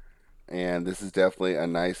here, and this is definitely a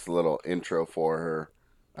nice little intro for her.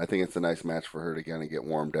 I think it's a nice match for her to kind of get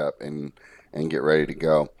warmed up and get ready to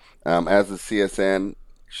go. As a CSN,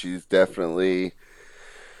 she's definitely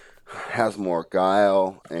has more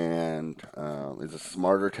guile and is a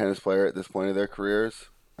smarter tennis player at this point of their careers.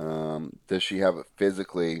 Does she have it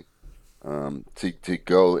physically to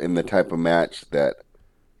go in the type of match that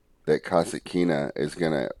Kasatkina is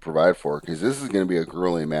going to provide for her? Because this is going to be a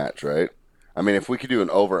grueling match, right? I mean, if we could do an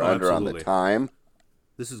over-under on the time.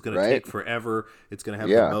 This is going to take forever. It's going to have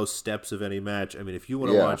the most steps of any match. I mean, if you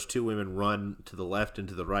want to watch two women run to the left and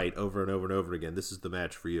to the right over and over and over again, this is the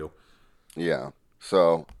match for you. Yeah.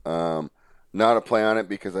 So, not a play on it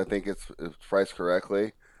because I think it's priced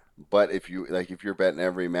correctly. But if you're betting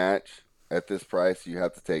every match at this price, you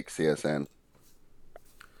have to take CSN.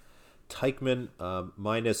 Teichmann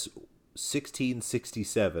minus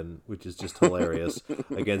 1667, which is just hilarious,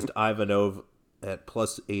 against Ivanov at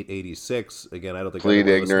plus 886. Again, I don't think Plead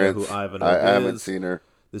anyone ignorance. knows who Ivanov is. I haven't seen her.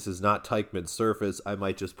 This is not Teichmann's surface. I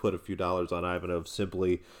might just put a few dollars on Ivanov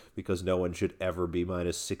simply because no one should ever be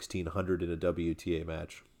minus 1600 in a WTA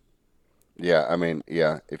match. Yeah, I mean,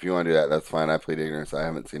 yeah, if you want to do that, that's fine. I plead ignorance. I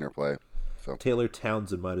haven't seen her play. So Taylor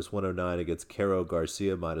Townsend minus 109 against Caro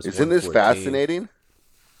Garcia minus 114. Isn't this fascinating?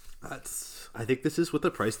 I think this is what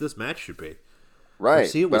the price of this match should be.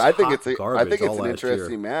 Right, but I think it's an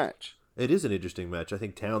interesting match. It is an interesting match. I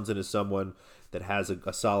think Townsend is someone that has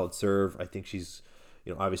a solid serve. I think she's,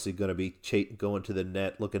 obviously going to be going to the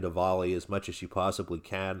net, looking to volley as much as she possibly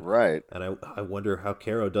can. Right. And I wonder how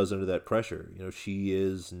Caro does under that pressure. She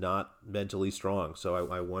is not mentally strong, so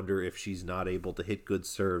I wonder if she's not able to hit good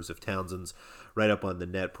serves. If Townsend's right up on the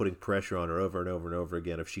net, putting pressure on her over and over and over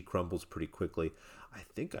again, if she crumbles pretty quickly. I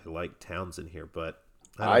think I like Townsend here, but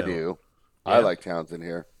I do. I Yeah, like Townsend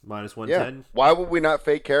here. minus Yeah. 110. Why would we not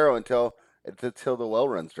fade Caro until the well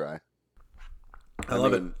runs dry? I I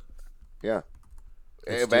love it. mean, yeah.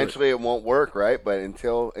 Let's do it. Eventually it won't work, right? But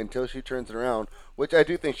until she turns it around, which I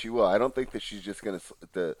do think she will. I don't think that she's just going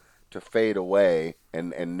to fade away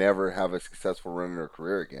and never have a successful run in her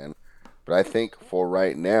career again. But I think for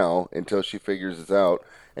right now, until she figures this out,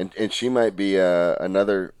 and she might be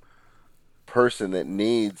another person that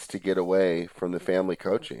needs to get away from the family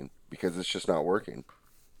coaching because it's just not working.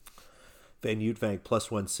 Van Uytvanck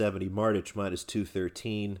plus 170. Mardich minus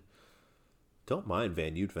 213. Don't mind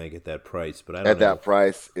Van Uytvanck at that price, but I don't At know. that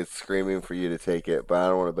price, it's screaming for you to take it, but I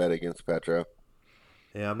don't want to bet against Petra.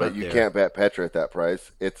 Yeah, I'm But not you there. can't bet Petra at that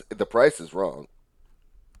price. It's the price is wrong.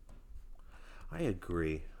 I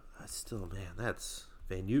agree. Still, man, that's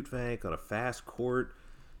Van Uytvanck on a fast court.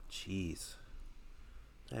 Jeez.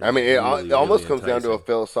 That I is mean, really, it really almost comes down to a enticing.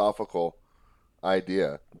 philosophical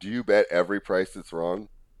idea. Do you bet every price that's wrong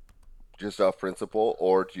just off principle,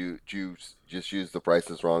 or do you just use the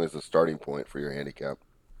prices wrong as a starting point for your handicap?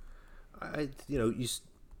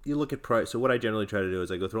 You look at price. So what I generally try to do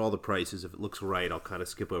is I go through all the prices. If it looks right, I'll kind of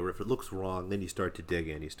skip over. If it looks wrong, then you start to dig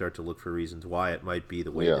in. You start to look for reasons why it might be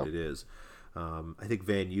the way Yeah. that it is. I think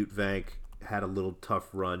Van Uytvanck had a little tough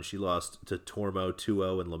run. She lost to Tormo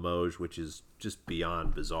 2-0 in Limoges, which is just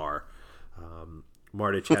beyond bizarre.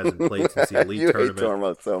 Mardich hasn't played since the elite You hate tournament.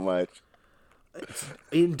 Tormund so much.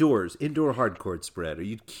 Indoor hard court spread. Are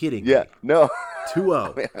you kidding Yeah, me? no.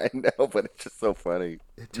 2-0. I know, but it's just so funny.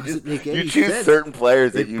 It You just doesn't make you any choose sense. certain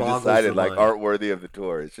players that It you boggles the decided like mind. aren't worthy of the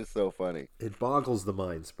tour. It's just so funny. It boggles the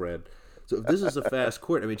mind spread. So if this is a fast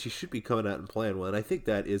court, I mean, she should be coming out and playing well, and I think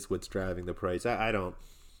that is what's driving the price. I don't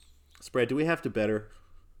spread. Do we have to better?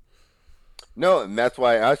 No, and that's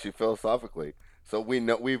why I asked you philosophically. So we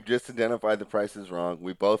know we've just identified the price is wrong.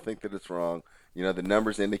 We both think that it's wrong. You know, the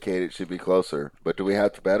numbers indicate it should be closer. But do we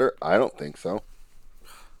have to bet her? I don't think so.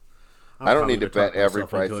 I'm I don't probably need to going to talk bet every myself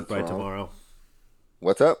price into it that's by wrong. tomorrow.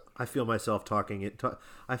 What's up? I feel myself talking it.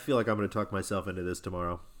 I feel like I'm going to talk myself into this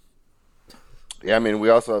tomorrow. Yeah, I mean, we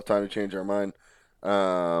also have time to change our mind.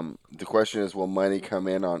 The question is, will money come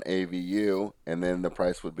in on AVU, and then the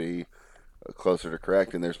price would be closer to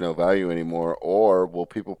correct, and there's no value anymore, or will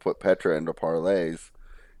people put Petra into parlays,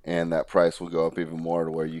 and that price will go up even more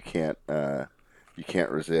to where you can't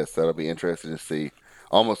resist. That'll be interesting to see.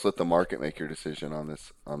 Almost let the market make your decision on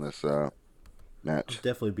this I'll match.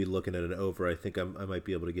 definitely be looking at an over. I think I might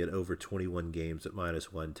be able to get over 21 games at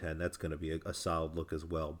minus 110. That's going to be a solid look as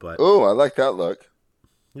well. But Oh, I like that look.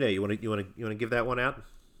 yeah, you want to give that one out?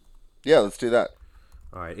 Yeah, let's do that.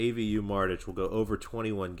 All right, AVU Mardich will go over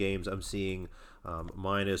 21 games. I'm seeing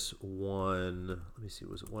minus one. Let me see,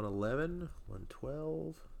 was it 111,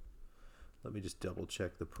 112? Let me just double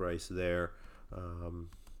check the price there.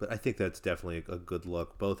 But I think that's definitely a good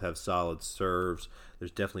look. Both have solid serves.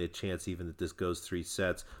 There's definitely a chance even that this goes 3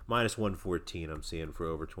 sets. Minus 114 I'm seeing for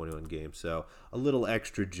over 21 games. So a little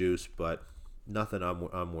extra juice, but nothing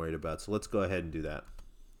I'm worried about. So let's go ahead and do that.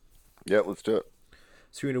 Yeah, let's do it.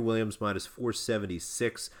 Serena Williams minus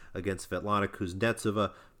 476 against Svetlana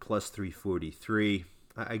Kuznetsova plus 343.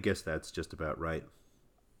 I guess that's just about right.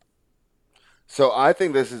 So I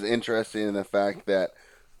think this is interesting in the fact that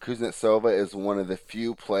Kuznetsova is one of the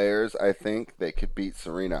few players I think that could beat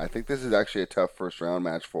Serena. I think this is actually a tough first round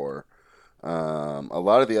match for her. A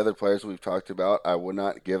lot of the other players we've talked about, I would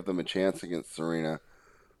not give them a chance against Serena.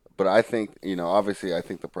 But I think, obviously, I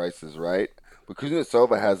think the price is right. But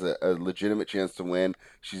Kuznetsova has a legitimate chance to win.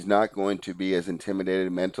 She's not going to be as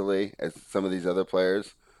intimidated mentally as some of these other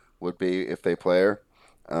players would be if they play her.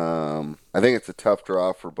 I think it's a tough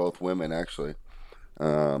draw for both women, actually.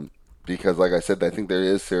 Because, like I said, I think there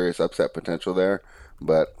is serious upset potential there.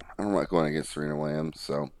 But I'm not going against Serena Williams,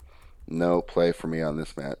 so no play for me on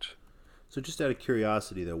this match. So just out of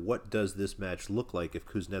curiosity, though, what does this match look like if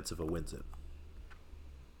Kuznetsova wins it?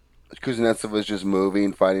 Kuznetsova is just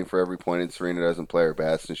moving, fighting for every point, and Serena doesn't play her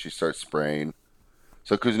best, and she starts spraying.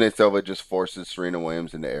 So Kuznetsova just forces Serena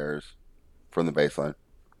Williams into errors from the baseline.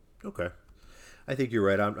 Okay. I think you're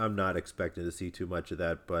right. I'm not expecting to see too much of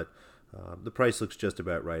that, but the price looks just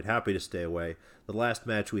about right. Happy to stay away. The last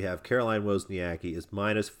match we have, Caroline Wozniacki, is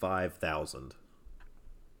minus 5,000.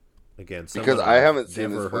 Again, Because someone I I've haven't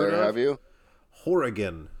seen never this heard player, have of. you?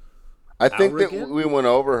 Horrigan. I think that Aurigan? we went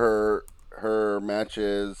over her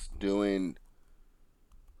matches doing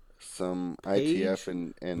some ITF Paige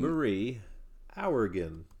and Marie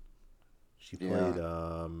Aurigan. She yeah. played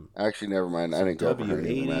Actually, never mind. I some didn't go over her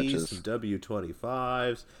any of the W80s, some matches.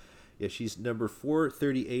 W25s. Yeah, she's number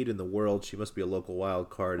 438 in the world. She must be a local wild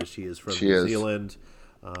card as she is from She New is. Zealand.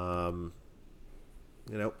 Um,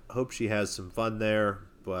 Hope she has some fun there,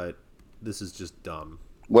 but this is just dumb.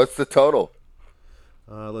 What's the total?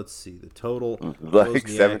 Let's see. The total for Like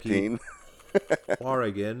Wozniacki 17?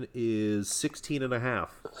 Oregon is 16 and a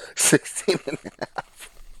half. 16 and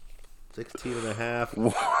 16 and a half. a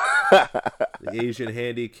half. The Asian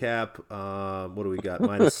handicap, what do we got?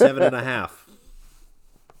 Minus 7.5.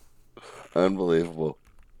 Unbelievable.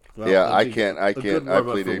 Well, Yeah, I a can't. I good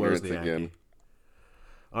warm-up plead for ignorance Wozniacki. again.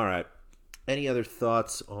 All right. Any other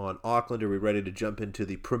thoughts on Auckland? Are we ready to jump into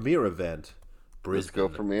the premier event, Let's Brisbane? go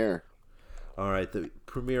Premier. All right, the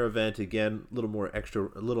premier event again. A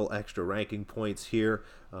little extra ranking points here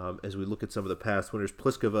as we look at some of the past winners.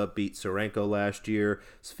 Pliskova beat Sarenko last year.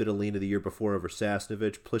 Svitolina the year before over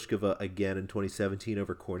Sasnovich. Pliskova again in 2017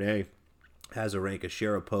 over Cornet. Azarenka,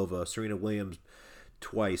 Sharapova, Serena Williams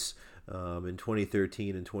twice in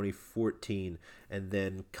 2013 and 2014, and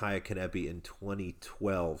then Kaya Kanepi in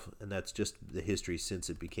 2012. And that's just the history since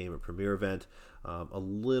it became a premier event. A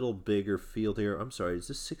little bigger field here. I'm sorry, is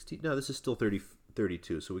this 60? No, this is still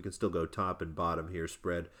 32, so we can still go top and bottom here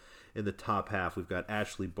spread. In the top half, we've got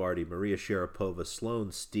Ashley Barty, Maria Sharapova,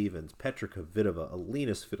 Sloane Stevens, Petra Kvitova,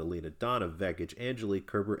 Alina Svitolina, Donna Vekic, Angelique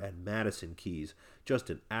Kerber, and Madison Keys. Just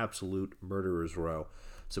an absolute murderer's row.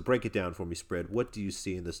 So break it down for me, spread. What do you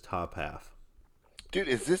see in this top half? Dude,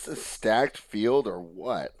 is this a stacked field or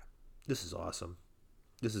what? This is awesome.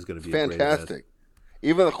 This is going to be Fantastic. a great event.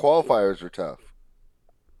 Even the qualifiers are tough.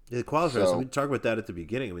 Yeah, the qualifiers, So- we talked about that at the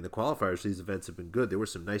beginning. I mean, the qualifiers for these events have been good. There were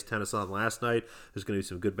some nice tennis on last night. There's going to be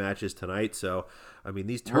some good matches tonight. So, I mean,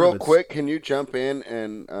 these Real tournaments... quick, can you jump in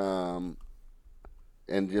and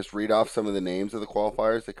just read off some of the names of the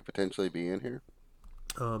qualifiers that could potentially be in here?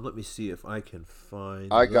 let me see if I can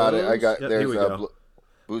find I got it. I those. got Yep, there's here we go. So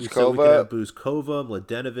we can have Buzkova. Buzkova,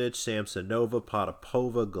 Mladenovic, Samsonova,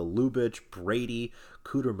 Potapova, Golubic, Brady,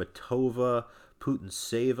 Kudermatova,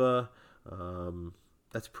 Putintseva.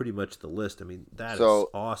 That's pretty much the list. I mean, that is So-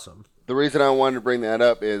 awesome. The reason I wanted to bring that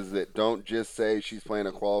up is that don't just say she's playing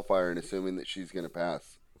a qualifier and assuming that she's going to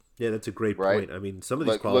pass. Yeah, that's a great Right. point. I mean, some of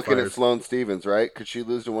these Like looking at qualifiers... Sloane Stevens, right? Could she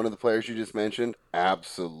lose to one of the players you just mentioned?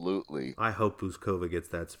 Absolutely. I hope Buzkova gets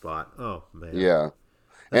that spot. Oh, man. Yeah.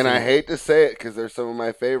 And I hate to say it because they're some of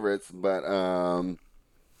my favorites, but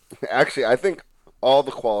actually, I think all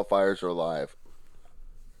the qualifiers are live.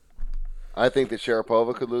 I think that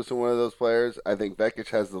Sharapova could lose to one of those players. I think Vekic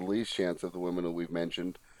has the least chance of the women that we've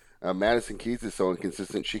mentioned. Madison Keys is so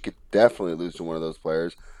inconsistent; she could definitely lose to one of those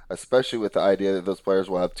players, especially with the idea that those players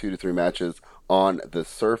will have 2 to 3 matches on the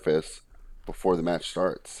surface before the match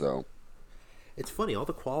starts. So, It's funny. All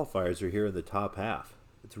the qualifiers are here in the top half.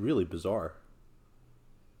 It's really bizarre.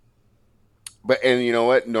 and you know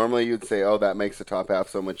what? Normally you'd say, "Oh, that makes the top half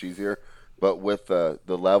so much easier." But with the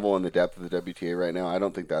level and the depth of the WTA right now, I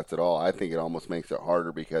don't think that's at all. I think it almost makes it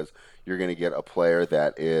harder because you're going to get a player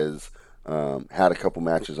that is had a couple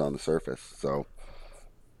matches on the surface. So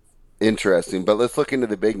interesting. But let's look into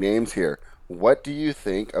the big names here. What do you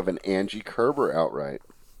think of an Angie Kerber outright?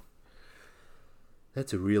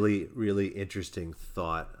 That's a really, really interesting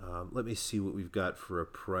thought. Let me see what we've got for a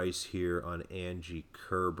price here on Angie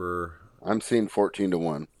Kerber. I'm seeing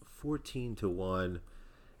 14-1. 14 to 1.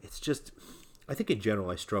 It's just, I think in general,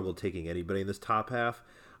 I struggle taking anybody in this top half.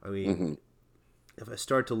 I mean, if I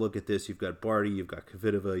start to look at this, you've got Barty, you've got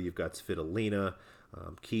Kvitova, you've got Svitolina,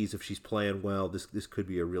 Keys. If she's playing well, this could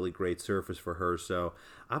be a really great surface for her. So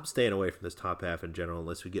I'm staying away from this top half in general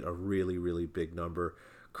unless we get a really, really big number.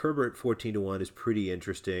 Kerber at 14 to 1 is pretty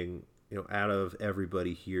interesting. Out of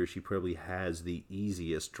everybody here, she probably has the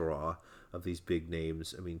easiest draw of these big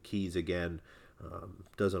names. I mean, Keys again.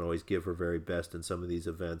 Doesn't always give her very best in some of these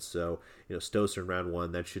events. So, Stosur in round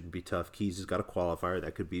 1, that shouldn't be tough. Keys has got a qualifier.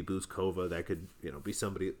 That could be Buzkova. That could, be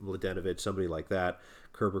somebody, Mladenovic, somebody like that.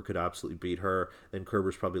 Kerber could absolutely beat her. Then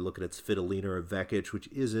Kerber's probably looking at Svitolina or Vekic, which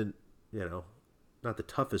isn't, not the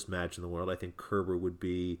toughest match in the world. I think Kerber would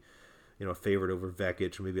be, a favorite over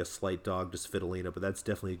Vekic, or maybe a slight dog to Svitolina, but that's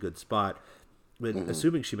definitely a good spot. But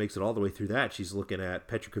assuming she makes it all the way through that, she's looking at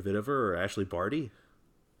Petra Kvitova or Ashley Barty.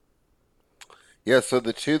 Yeah, so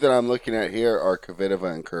the two that I'm looking at here are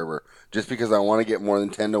Kvitova and Kerber. Just because I want to get more than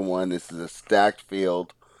 10-1, this is a stacked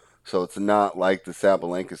field, so it's not like the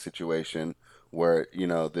Sabalenka situation where,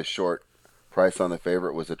 the short price on the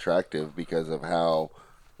favorite was attractive because of how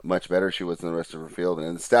much better she was than the rest of her field. And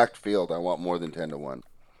in the stacked field, I want more than 10-1.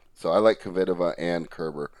 So I like Kvitova and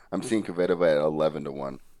Kerber. I'm seeing Kvitova at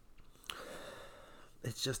 11-1.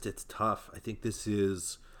 It's tough. I think this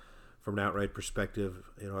is, from an outright perspective,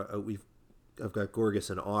 I've got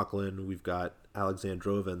Gorgas in Auckland. We've got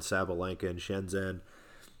Alexandrova and Sabalenka and Shenzhen.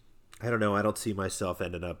 I don't know. I don't see myself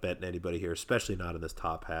ending up betting anybody here, especially not in this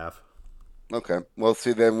top half. Okay. Well,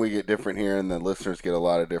 see, then we get different here, and the listeners get a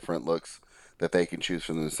lot of different looks that they can choose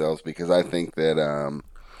for themselves because I think that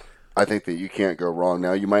you can't go wrong.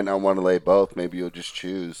 Now, you might not want to lay both. Maybe you'll just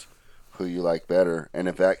choose who you like better. And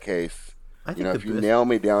if that case, I think if you nail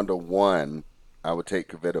me down to one, I would take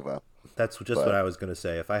Kvitova. that's just what But I was going to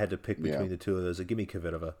say. If I had to pick yeah, between the two of those, give me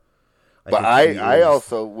Kvitova. I but think she I is.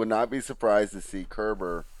 also would not be surprised to see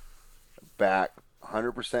Kerber back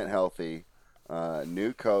 100% healthy,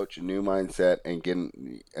 new coach, new mindset, and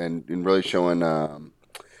getting and really showing.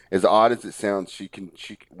 As odd as it sounds, she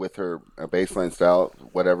with her baseline style,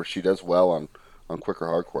 whatever she does well on quicker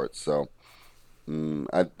hard courts. So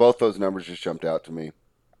both those numbers just jumped out to me.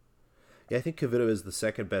 Yeah, I think Kvitova is the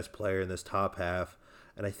second best player in this top half,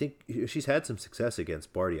 and I think she's had some success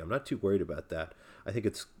against Barty. I'm not too worried about that. I think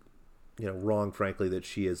it's wrong, frankly, that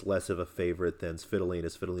she is less of a favorite than Svitolina.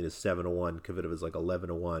 Svitolina is 7-1. Kvitova is like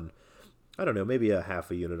 11-1. I don't know, maybe a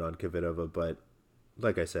half a unit on Kvitova, but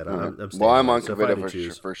like I said, All right. I'm Well, staying I'm away. on So if I had to Kvitova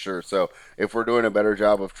choose, for sure. So if we're doing a better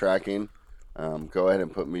job of tracking, go ahead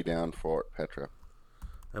and put me down for Petra.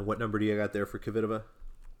 and what number do you got there for Kvitova?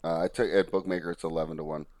 I took at Bookmaker. It's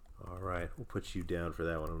 11-1. All right, we'll put you down for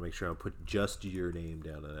that one. I'll make sure I'll put just your name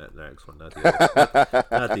down in that next one, not the other,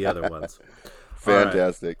 not the other ones. All right,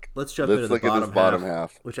 Fantastic. let's jump Let's into the look at this bottom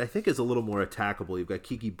half. which I think is a little more attackable. You've got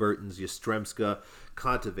Kiki Bertens, Yastremska,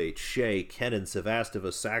 Kontaveit, Shea, Kenin,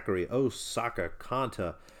 Sevastova, Sakari, Osaka,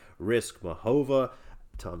 Konta, Risk, Mahova,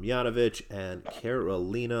 Tomjanovic, and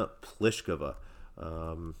Karolina Pliskova.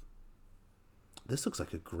 This looks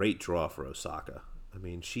like a great draw for Osaka. I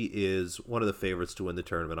mean, she is one of the favorites to win the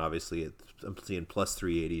tournament. Obviously, I'm seeing plus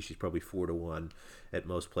 380. She's probably 4-1 at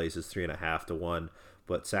most places, 3.5-1.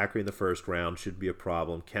 But Sakari in the first round should be a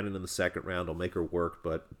problem. Kenin in the second round will make her work,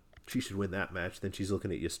 but she should win that match. Then she's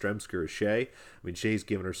looking at Yastremska or Shea. I mean, Shea's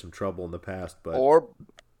given her some trouble in the past, but or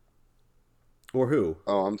who?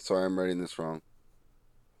 Oh, I'm sorry, I'm writing this wrong.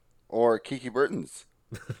 Or Kiki Bertens.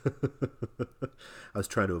 I was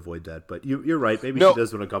trying to avoid that, but you're right. Maybe No, she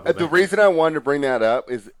does win a couple. the Matches. reason I wanted to bring that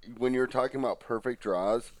up is when you were talking about perfect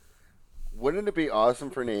draws. Wouldn't it be awesome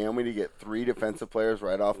for Naomi to get 3 defensive players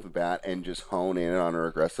right off the bat and just hone in on her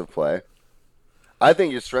aggressive play? I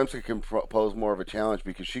think Yastrzemska can pose more of a challenge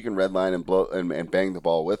because she can redline and blow and bang the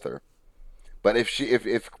ball with her. But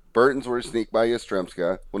if Burton's were to sneak by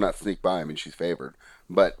Yastrzemska, well, not sneak by, I mean she's favored,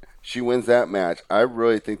 but she wins that match, I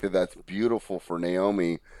really think that that's beautiful for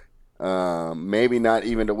Naomi. Maybe not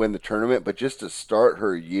even to win the tournament, but just to start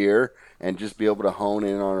her year and just be able to hone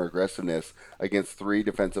in on her aggressiveness against 3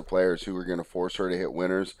 defensive players who are going to force her to hit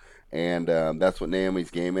winners. And that's what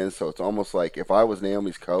Naomi's game is. So it's almost like if I was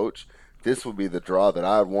Naomi's coach, this would be the draw that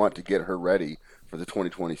I would want to get her ready for the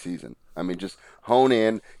 2020 season. I mean, just hone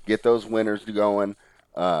in, get those winners going,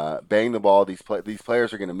 bang the ball. These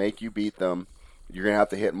players are going to make you beat them. You're going to have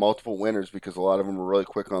to hit multiple winners because a lot of them are really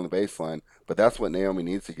quick on the baseline. But that's what Naomi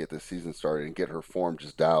needs to get this season started and get her form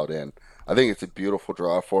just dialed in. I think it's a beautiful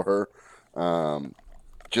draw for her,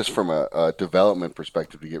 just from a development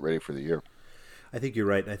perspective to get ready for the year. I think you're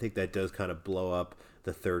right, and I think that does kind of blow up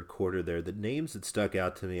the third quarter there. The names that stuck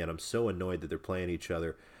out to me, and I'm so annoyed that they're playing each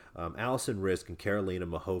other, Allison Risk and Karolina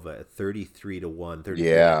Mahova at 33-1,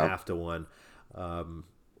 33.5-1.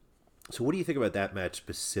 So what do you think about that match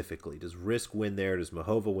specifically? Does Risk win there? Does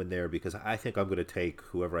Mahova win there? Because I think I'm going to take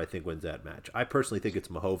whoever I think wins that match. I personally think it's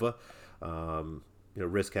Mahova.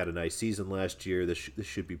 Risk had a nice season last year. This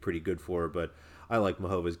should be pretty good for her, but I like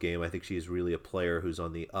Mahova's game. I think she is really a player who's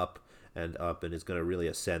on the up and is going to really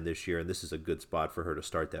ascend this year, and this is a good spot for her to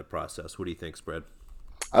start that process. What do you think, Spread?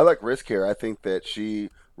 I like Risk here. I think that she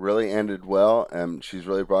really ended well, and she's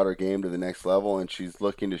really brought her game to the next level, and she's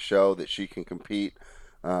looking to show that she can compete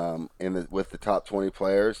with the top 20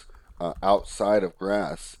 players outside of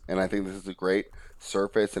grass. And I think this is a great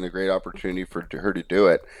surface and a great opportunity for her to do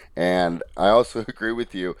it. And I also agree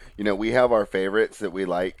with you. We have our favorites that we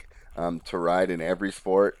like to ride in every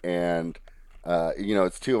sport, and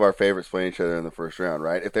it's 2 of our favorites playing each other in the first round,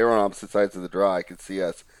 right? If they were on opposite sides of the draw, I could see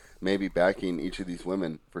us maybe backing each of these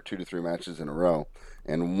women for 2 to 3 matches in a row,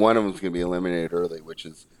 and one of them's going to be eliminated early, which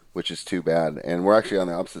is too bad. And we're actually on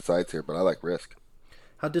the opposite sides here, but I like Risk.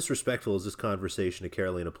 How disrespectful is this conversation to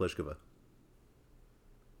Karolina Pliskova?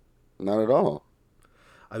 Not at all.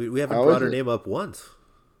 I mean, we haven't brought her name up once.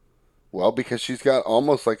 Well, because she's got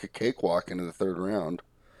almost like a cakewalk into the third round.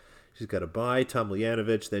 She's got a bye,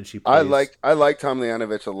 Tomljanovic, then she plays... I like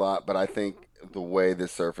Tomljanovic a lot, but I think the way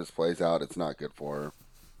this surface plays out, it's not good for her.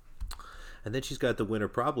 And then she's got the winner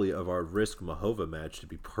probably of our Risk Mahova match, to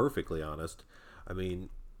be perfectly honest. I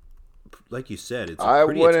mean, like you said, it's a I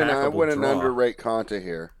pretty wouldn't. I attackable wouldn't draw. underrate Conta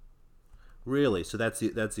here. Really, so that's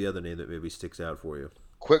the other name that maybe sticks out for you.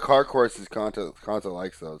 Quick hard courses, Conta. Conta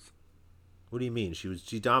likes those. What do you mean?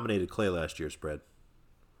 She dominated clay last year, spread.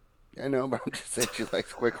 I know, but I'm just saying she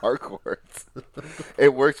likes quick hard courts.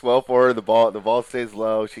 It works well for her. The ball stays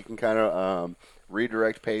low. She can kind of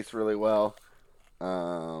redirect pace really well.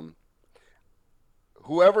 Um,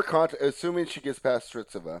 Whoever assuming she gets past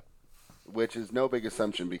Stritsova, which is no big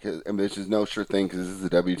assumption because this is no sure thing because this is the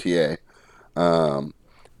WTA.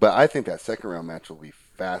 But I think that second round match will be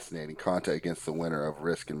fascinating. Konta against the winner of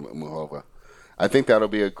Risk and Muhova. I think that'll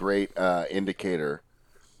be a great indicator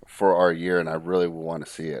for our year, and I really want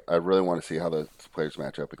to see it. I really want to see how the players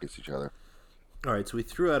match up against each other. All right, so we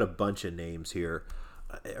threw out a bunch of names here.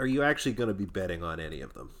 Are you actually going to be betting on any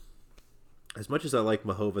of them? As much as I like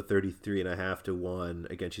Mahova 33.5 to 1,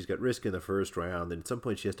 again, she's got Risk in the first round, and at some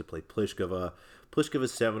point she has to play Pliskova.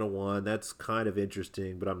 Pliskova's 7 to 1. That's kind of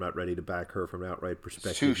interesting, but I'm not ready to back her from an outright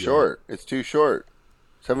perspective. It's too short. It's too short.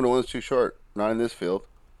 7 to 1 is too short. Not in this field.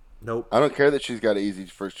 Nope. I don't care that she's got an easy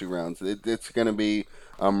first 2 rounds. It's going to be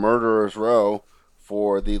a murderer's row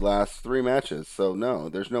for the last 3 matches. So, no,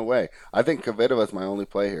 there's no way. I think Kvitova's my only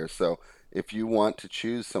play here. So, if you want to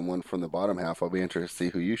choose someone from the bottom half, I'll be interested to see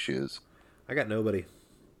who you choose. I got nobody.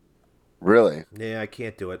 Really? Yeah, I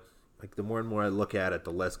can't do it. Like, the more and more I look at it,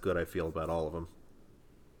 the less good I feel about all of them.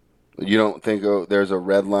 You don't think there's a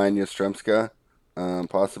red line Yastremska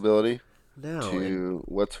possibility? No.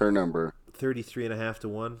 What's her number? 33.5 to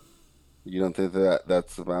 1. You don't think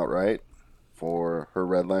that's about right for her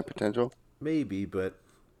red line potential? Maybe, but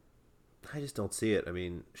I just don't see it. I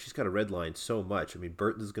mean, she's got a red line so much. I mean,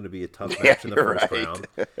 Burton's going to be a tough match in the first round.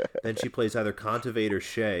 Then she plays either Kontaveit or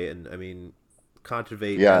Shea, and I mean,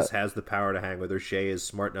 Kontaveit has the power to hang with her. Shea is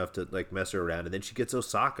smart enough to like mess her around, and then she gets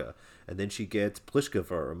Osaka, and then she gets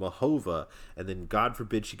Pliskova or Mahova, and then God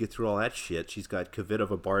forbid she gets through all that shit. She's got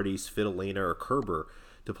Kvitova, Barty, Svitolina, or Kerber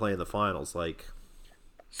to play in the finals. Like,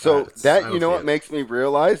 so that what makes me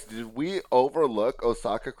realize: did we overlook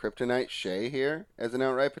Osaka Kryptonite Shea here as an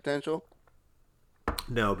outright potential?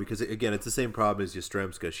 No, because again, it's the same problem as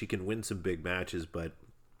Yastremska. She can win some big matches, but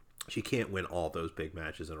she can't win all those big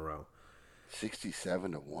matches in a row.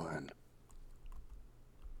 67 to 1.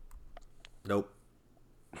 Nope.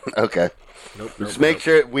 Okay. Nope. Just make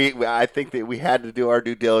sure I think that we had to do our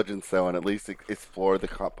due diligence though, and at least explore the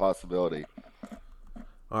possibility.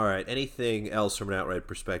 All right. Anything else from an outright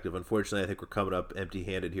perspective? Unfortunately, I think we're coming up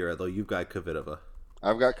empty-handed here. Although you've got Kvitova.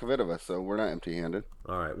 I've got Kvitova, so we're not empty-handed.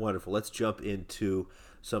 All right, wonderful. Let's jump into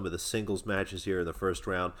some of the singles matches here in the first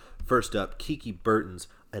round. First up, Kiki Bertens,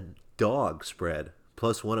 a dog spread,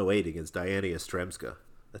 plus 108 against Diana Yastremska.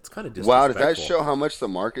 That's kind of disrespectful. Wow, does that show how much the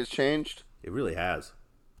market's changed? It really has.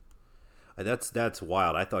 And that's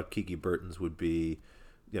wild. I thought Kiki Bertens would be,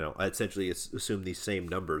 I essentially assume these same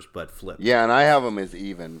numbers, but flipped. Yeah, and I have them as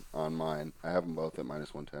even on mine. I have them both at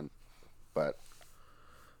minus 110. But...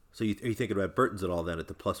 So are you thinking about Bertens at all then at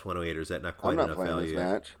the plus 108, or is that not quite enough value? I'm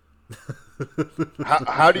not playing this match.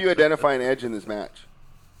 How do you identify an edge in this match?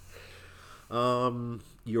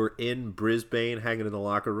 You're in Brisbane hanging in the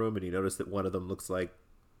locker room and you notice that one of them looks like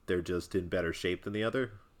they're just in better shape than the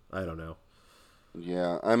other? I don't know.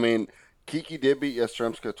 Yeah, I mean, Kiki did beat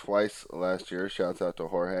Yastremska twice last year. Shouts out to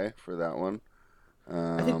Jorge for that one.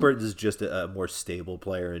 I think Bertens is just a more stable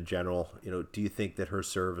player in general. Do you think that her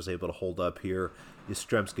serve is able to hold up here?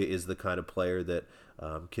 Yastremska is the kind of player that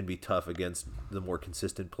can be tough against the more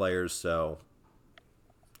consistent players. So,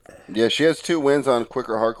 yeah, she has 2 wins on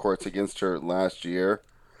quicker hard courts against her last year.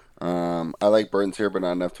 I like Bertens here, but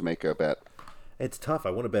not enough to make a bet. It's tough.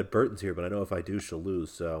 I want to bet Bertens here, but I know if I do, she'll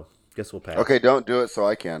lose. So, guess we'll pass. Okay, don't do it so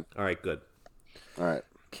I can. All right, good. All right.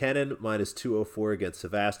 Kenin minus 204 against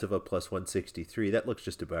Sevastova plus 163. That looks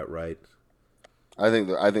just about right. I think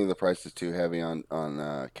the price is too heavy on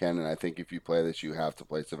Kenin. I think if you play this, you have to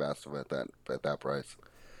play Sevastova at that price.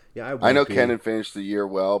 Yeah, I know Kenin finished the year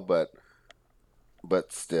well, but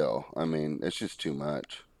still, I mean, it's just too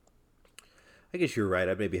much. I guess you're right.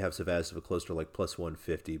 I'd maybe have Sevastova close to like plus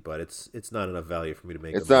 150, but it's not enough value for me to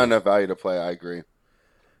make. It's not enough value to play. I agree.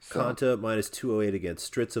 Konta minus 208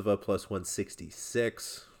 against Stritsova plus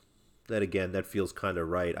 166. That feels kind of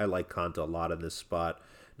right. I like Konta a lot in this spot.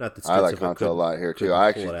 Not that Stritsova I like Konta a lot here too. I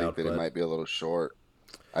actually think that it might be a little short.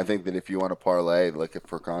 I think that if you want to parlay, look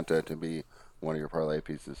for Konta to be one of your parlay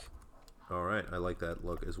pieces. All right, I like that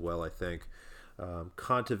look as well. I think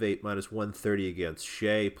Kontaveit minus 130 against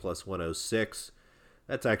Shea plus 106.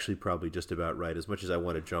 That's actually probably just about right. As much as I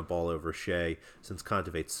want to jump all over Shea, since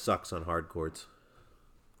Kontaveit sucks on hard courts.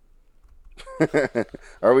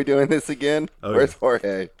 Are we doing this again? Oh yeah. Where's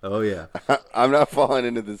Jorge? Oh yeah. I'm not falling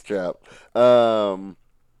into this trap.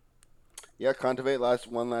 Yeah, Contavate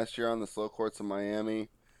last year on the slow courts in Miami.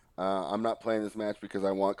 I'm not playing this match because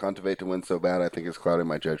I want Contavate to win so bad. I think it's clouding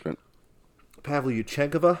my judgment.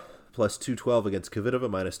 Pavlyuchenkova plus 212 against Kvitova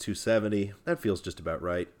minus 270. That feels just about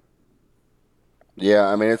right. Yeah,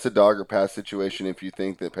 I mean it's a dog or pass situation. If you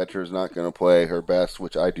think that Petra is not going to play her best,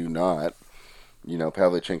 which I do not,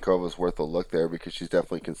 Pavlyuchenkova is worth a look there because she's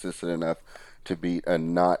definitely consistent enough to beat a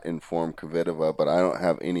not informed Kvitova. But I don't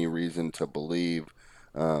have any reason to believe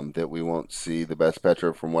that we won't see the best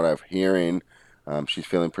Petra. From what I'm hearing, she's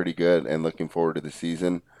feeling pretty good and looking forward to the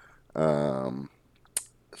season. Um,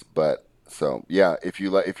 but so yeah, if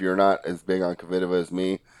you're not as big on Kvitova as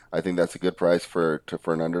me, I think that's a good price for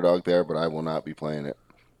an underdog there. But I will not be playing it.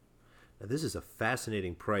 Now, this is a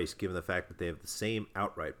fascinating price given the fact that they have the same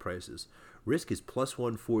outright prices. Risk is plus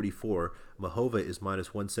 144. Mahova is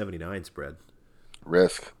minus 179 spread.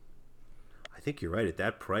 Risk. I think you're right. At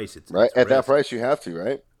that price, Right it's at that risk. price, you have to.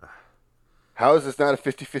 Right? How is this not a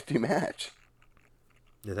 50-50 match?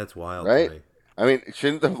 Yeah, that's wild to Right? me. I mean,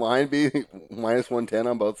 shouldn't the line be minus 110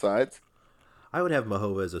 on both sides? I would have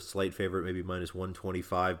Mahova as a slight favorite, maybe minus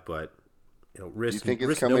 125, but Do you think it's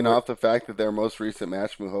risk coming nowhere. off the fact that their most recent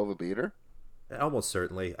match, Muhova beat her? Almost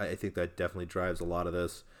certainly. I think that definitely drives a lot of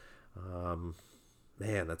this. Um,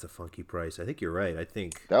 Man, that's a funky price. I think you're right. I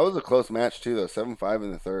think That was a close match too, though. 7-5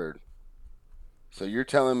 in the third. So you're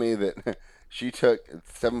telling me that she took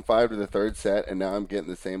 7-5 to the third set, and now I'm getting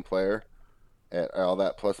the same player at all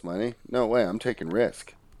that plus money? No way. I'm taking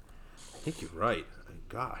risk. you're right.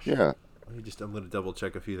 Gosh. Yeah. I'm going to double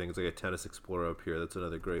check a few things. I got Tennis Explorer up here. That's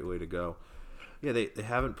another great way to go. Yeah, they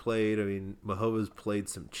haven't played. I mean, Mahova's played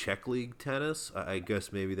some Czech League tennis. I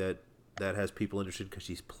guess maybe that has people interested because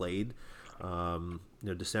she's played.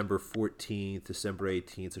 December 14th, December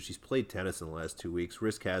 18th. So she's played tennis in the last 2 weeks.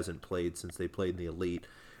 Risk hasn't played since they played in the Elite.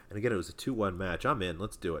 And again, it was a 2-1 match. I'm in.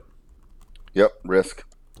 Let's do it. Yep. Risk.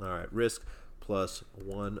 All right, Risk plus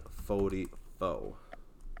 144.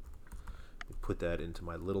 Put that into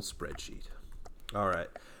my little spreadsheet. All right.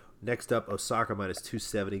 Next up, Osaka minus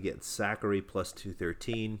 270 getting Sakkari plus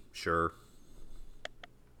 213. Sure.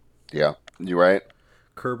 Yeah. You right.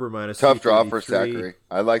 Kerber minus Tough draw for 333. Zachary.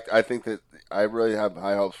 I think that I really have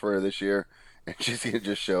high hopes for her this year, and she's gonna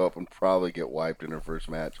just show up and probably get wiped in her first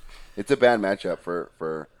match. It's a bad matchup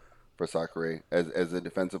for Sakura as a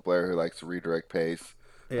defensive player who likes to redirect pace.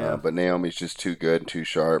 Yeah. But Naomi's just too good and too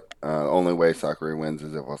sharp. Only way Sakura wins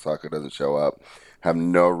is if Osaka doesn't show up. Have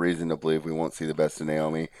no reason to believe we won't see the best of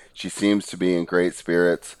Naomi. She seems to be in great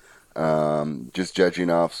spirits. Just judging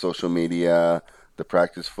off social media, the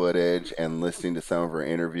practice footage, and listening to some of her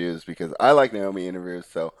interviews because I like Naomi interviews.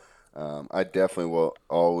 So I definitely will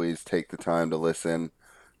always take the time to listen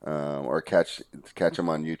or catch them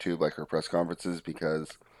on YouTube, like her press conferences,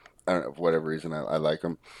 because I don't know for whatever reason I like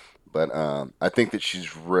them. But I think that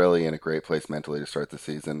she's really in a great place mentally to start the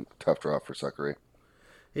season. Tough draw for Sakura.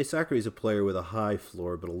 Hey, Sakkari's a player with a high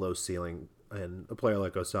floor but a low ceiling, and a player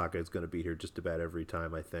like Osaka is going to beat her just about every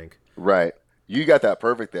time, I think. Right. You got that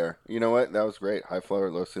perfect there. You know what? That was great. High floor,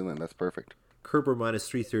 low ceiling. That's perfect. Kerber minus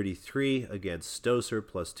 333 against Stosur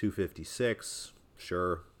plus 256.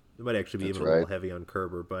 Sure. It might actually be That's even a right. little heavy on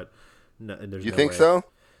Kerber, but there's You no think way. so?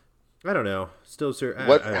 I don't know. Stosur,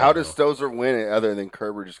 What? I How don't does know. Stozer win it other than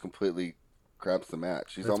Kerber just completely craps the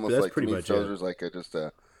match? He's almost That's like to pretty me. much it. Stozer's like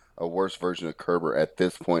a worse version of Kerber at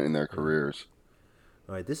this point in their careers.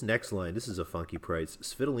 All right, this next line, this is a funky price.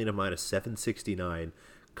 Svitolina minus 769,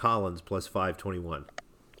 Collins plus 521.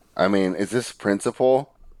 I mean, is this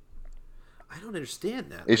principle? I don't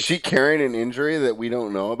understand that. Is she carrying an injury that we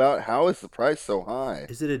don't know about? How is the price so high?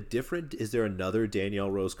 Is there another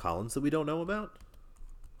Danielle Rose Collins that we don't know about?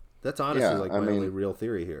 That's honestly Yeah, like I my only mean, real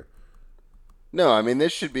theory here. no, I mean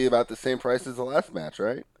this should be about the same price as the last match,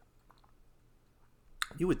 right?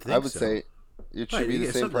 You would I think would so. say it should Right, be the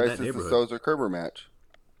yeah, same something in price that as the neighborhood. Stozer Kerber match.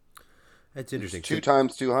 That's It's interesting. two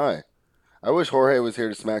times too high. I wish Jorge was here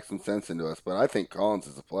to smack some sense into us, but I think Collins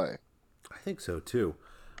is a play. I think so too.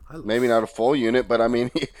 I, Maybe not a full unit, but I mean,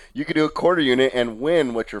 you could do a quarter unit and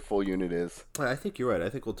win what your full unit is. I think you're right. I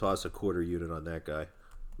think we'll toss a quarter unit on that guy.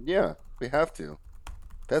 Yeah, we have to.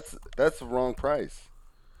 That's the wrong price.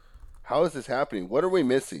 How is this happening? What are we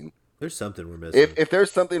missing? There's something we're If missing. if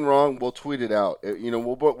there's something wrong, we'll tweet it out.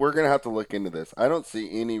 We're gonna have to look into this. I don't see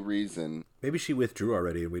any reason. Maybe she withdrew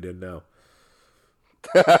already and we didn't know.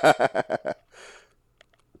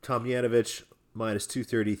 Tomjanovich minus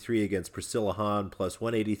 233 against Priscilla Hahn plus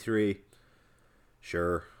 183.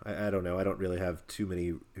 Sure. I don't know. I don't really have too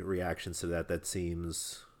many reactions to that. That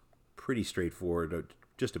seems pretty straightforward,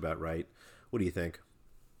 just about right. What do you think?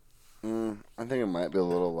 I think it might be a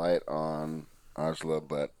little light on Ajla,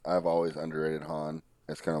 but I've always underrated Han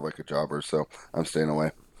as kind of like a jobber, so I'm staying away.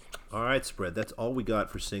 All right, spread. That's all we got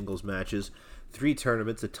for singles matches. 3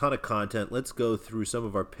 tournaments, a ton of content. Let's go through some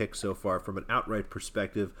of our picks so far from an outright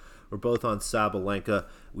perspective. We're both on Sabalenka.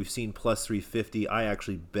 We've seen plus 350. I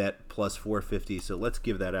actually bet plus 450, so let's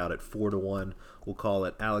give that out at 4-1. We'll call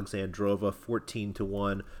it Alexandrova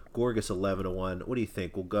 14-1, Gorgas 11-1. What do you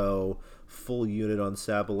think? We'll go full unit on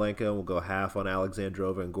Sabalenka, and we'll go half on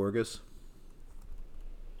Alexandrova and Gorgas.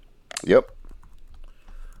 Yep.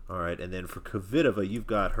 All right, and then for Kvitova, you've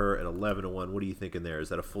got her at 11-1. What are you thinking there? Is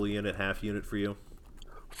that a full unit, half unit for you?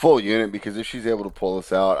 Full unit, because if she's able to pull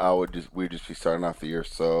this out, we'd just be starting off the year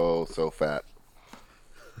so fat.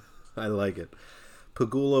 I like it.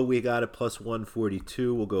 Pagula, we got it plus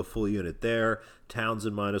 142. We'll go full unit there.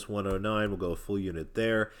 Townsend minus 109. We'll go full unit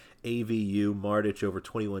there. AVU, Mardich over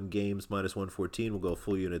 21 games minus 114. We'll go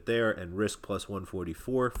full unit there. And Risk plus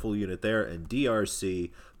 144. Full unit there. And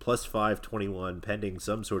DRC plus 521. Pending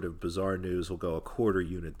some sort of bizarre news, we'll go a quarter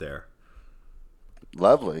unit there.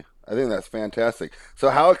 Lovely. I think that's fantastic.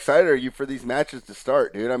 So how excited are you for these matches to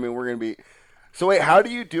start, dude? I mean, we're going to be... So wait, how do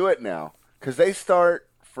you do it now? Because they start,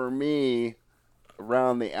 for me,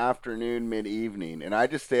 around the afternoon, mid-evening. And I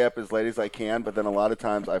just stay up as late as I can, but then a lot of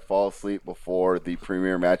times I fall asleep before the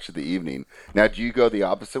premiere match of the evening. Now, do you go the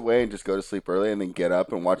opposite way and just go to sleep early and then get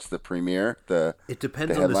up and watch the premiere, It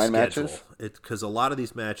depends the on the headline schedule. matches? Because a lot of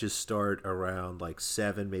these matches start around like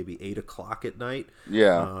 7, maybe 8 o'clock at night.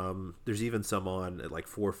 Yeah. There's even some on at like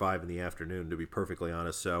 4 or 5 in the afternoon, to be perfectly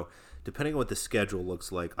honest. So depending on what the schedule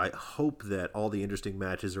looks like, I hope that all the interesting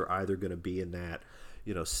matches are either going to be in that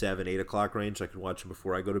 7, 8 o'clock range. So I can watch them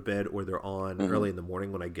before I go to bed, or they're on early in the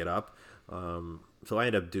morning when I get up. So I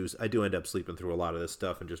do end up sleeping through a lot of this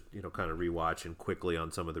stuff and just kind of rewatching quickly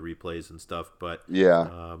on some of the replays and stuff. But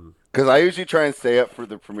Yeah. Because I usually try and stay up for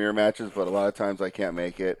the premiere matches, but a lot of times I can't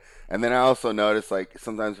make it. And then I also notice, like,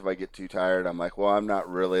 sometimes if I get too tired, I'm like, well, I'm not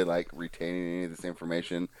really, like, retaining any of this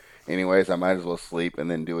information anyways. I might as well sleep and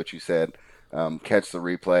then do what you said. Catch the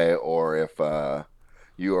replay, or if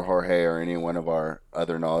you or Jorge or any one of our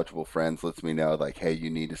other knowledgeable friends lets me know, like, hey, you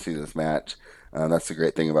need to see this match. That's the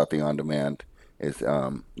great thing about the on-demand is,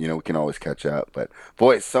 we can always catch up. But,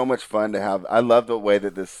 boy, it's so much fun to have. I love the way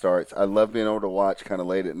that this starts. I love being able to watch kind of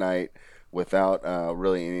late at night without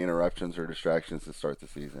really any interruptions or distractions to start the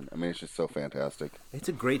season. I mean, it's just so fantastic. it's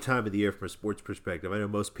a great time of the year from a sports perspective. I know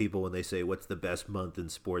most people, when they say what's the best month in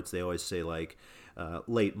sports, they always say like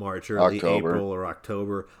late March, early October. April, or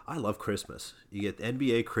October. I love Christmas. You get the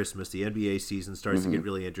NBA Christmas. The NBA season starts to get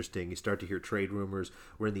really interesting. You start to hear trade rumors.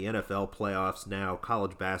 We're in the NFL playoffs now.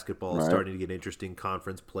 College basketball is Right. starting to get interesting.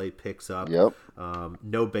 Conference play picks up. Yep.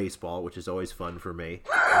 No baseball, which is always fun for me.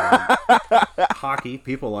 Hockey,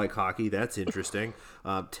 people like hockey. That's interesting.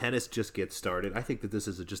 Tennis just gets started. I think that this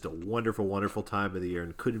is just a wonderful, wonderful time of the year,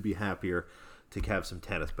 and couldn't be happier to have some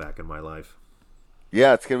tennis back in my life.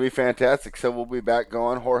 Yeah, it's going to be fantastic. So we'll be back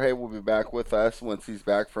going. Jorge will be back with us once he's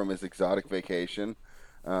back from his exotic vacation.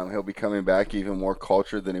 He'll be coming back even more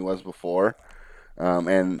cultured than he was before.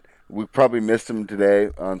 And we probably missed him today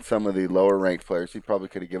on some of the lower ranked players. He probably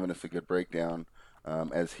could have given us a good breakdown,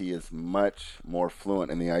 as he is much more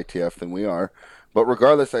fluent in the ITF than we are. But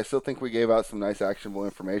regardless, I still think we gave out some nice actionable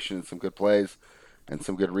information and some good plays and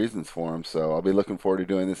some good reasons for him. So I'll be looking forward to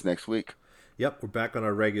doing this next week. Yep, we're back on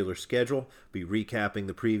our regular schedule. Be recapping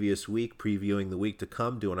the previous week, previewing the week to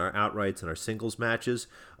come, doing our outrights and our singles matches.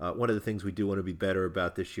 One of the things we do want to be better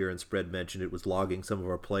about this year, and Spread mentioned it, was logging some of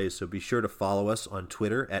our plays. So be sure to follow us on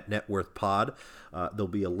Twitter at NetworthPod. There'll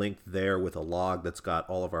be a link there with a log that's got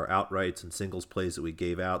all of our outrights and singles plays that we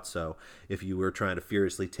gave out. So if you were trying to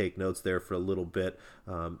furiously take notes there for a little bit,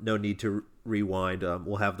 no need to rewind.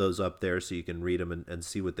 We'll have those up there so you can read them and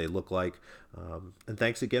see what they look like. And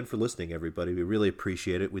thanks again for listening, everybody. We really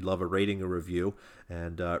appreciate it. We'd love a rating, a review,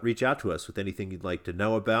 and reach out to us with anything you'd like to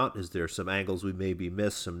know about. Is there some angles we maybe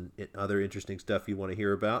missed, some other interesting stuff you want to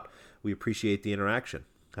hear about? We appreciate the interaction.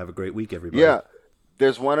 Have a great week, everybody. Yeah.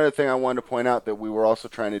 There's one other thing I wanted to point out that we were also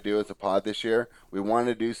trying to do as a pod this year. We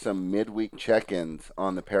wanted to do some midweek check-ins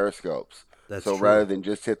on the Periscopes. That's so true. rather than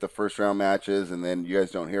just hit the first round matches and then you guys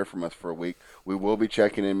don't hear from us for a week, we will be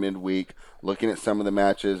checking in midweek, looking at some of the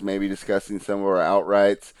matches, maybe discussing some of our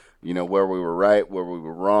outrights, where we were right, where we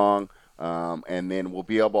were wrong, and then we'll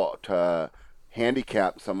be able to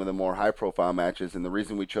handicap some of the more high-profile matches. And the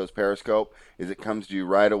reason we chose Periscope is it comes to you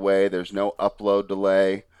right away. There's no upload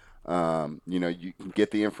delay. You can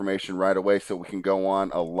get the information right away, so we can go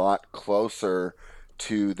on a lot closer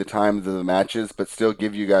to the times of the matches, but still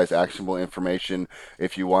give you guys actionable information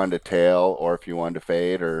if you wanted to tail or if you wanted to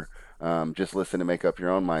fade or just listen to make up your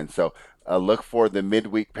own mind. So look for the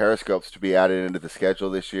midweek periscopes to be added into the schedule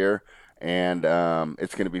this year, and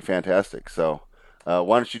it's going to be fantastic. So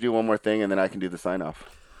why don't you do one more thing, and then I can do the sign off.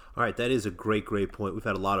 All right, that is a great point. We've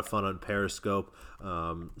had a lot of fun on Periscope,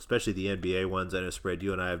 especially the NBA ones. I know, Spread,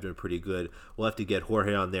 you and I have been pretty good. We'll have to get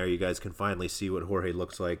Jorge on there. You guys can finally see what Jorge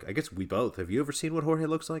looks like. I guess we both. Have you ever seen what Jorge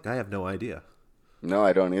looks like? I have no idea. No,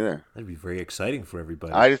 I don't either. That'd be very exciting for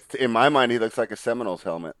everybody. In my mind, he looks like a Seminoles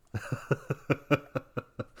helmet.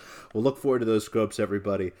 We'll look forward to those scopes,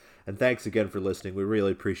 everybody. And thanks again for listening. We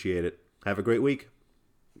really appreciate it. Have a great week.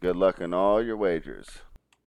 Good luck on all your wagers.